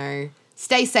 and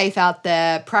stay safe out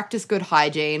there, practice good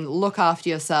hygiene, look after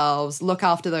yourselves, look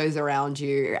after those around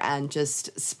you, and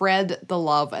just spread the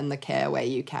love and the care where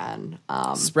you can.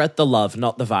 Spread the love,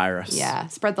 not the virus. Yeah,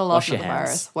 spread the love, not the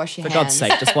virus. Wash your hands. For God's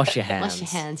sake, just wash your hands. Wash your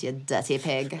hands, you dirty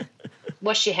pig.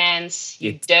 Wash your hands,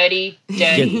 you dirty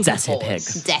you dirty pig.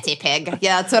 Dirty pig.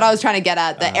 Yeah, that's what I was trying to get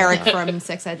at. The Eric from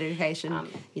Sex Education.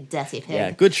 You dirty pig. Yeah,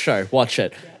 good show. Watch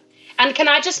it. And can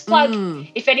I just plug,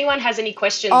 if anyone has any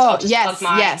questions, I'll just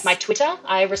plug my Twitter.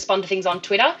 I respond to things on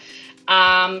Twitter.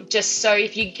 Just so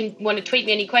if you want to tweet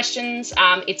me any questions,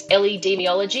 it's Ellie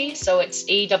Demiology. So it's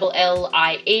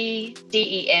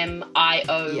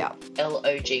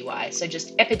ELLIEDEMIOLOGY. So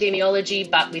just epidemiology,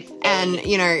 but with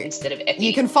Ellie instead of epi.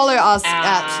 You can follow us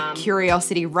at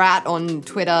Curiosity Rat on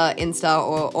Twitter,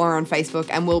 Insta, or on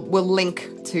Facebook, and we'll link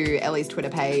to Ellie's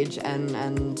Twitter page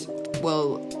and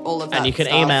all of that. And you can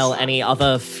email any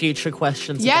other future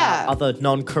questions about other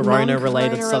non-corona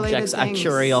related subjects at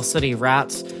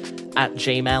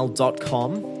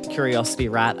curiosityrat@gmail.com.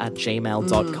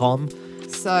 curiosityrat@gmail.com.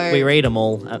 So we read them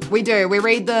all. We do. We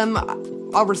read them.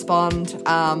 I'll respond.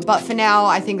 But for now,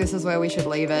 I think this is where we should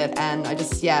leave it. And I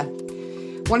just,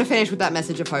 want to finish with that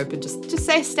message of hope, and just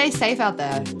stay safe out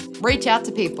there. Reach out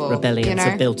to people. Rebellions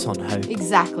are built on hope.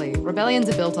 Exactly. Rebellions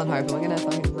are built on hope, and we're going to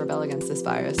fucking rebel against this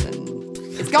virus, and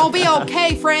it's going to be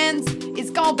okay, friends.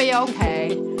 It's going to be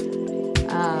okay.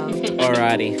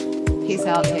 Alrighty. Peace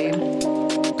out, team.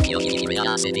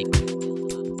 Curiosity.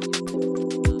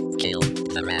 Kill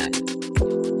the rat.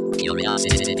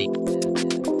 Curiosity.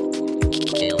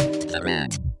 Kill the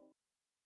rat.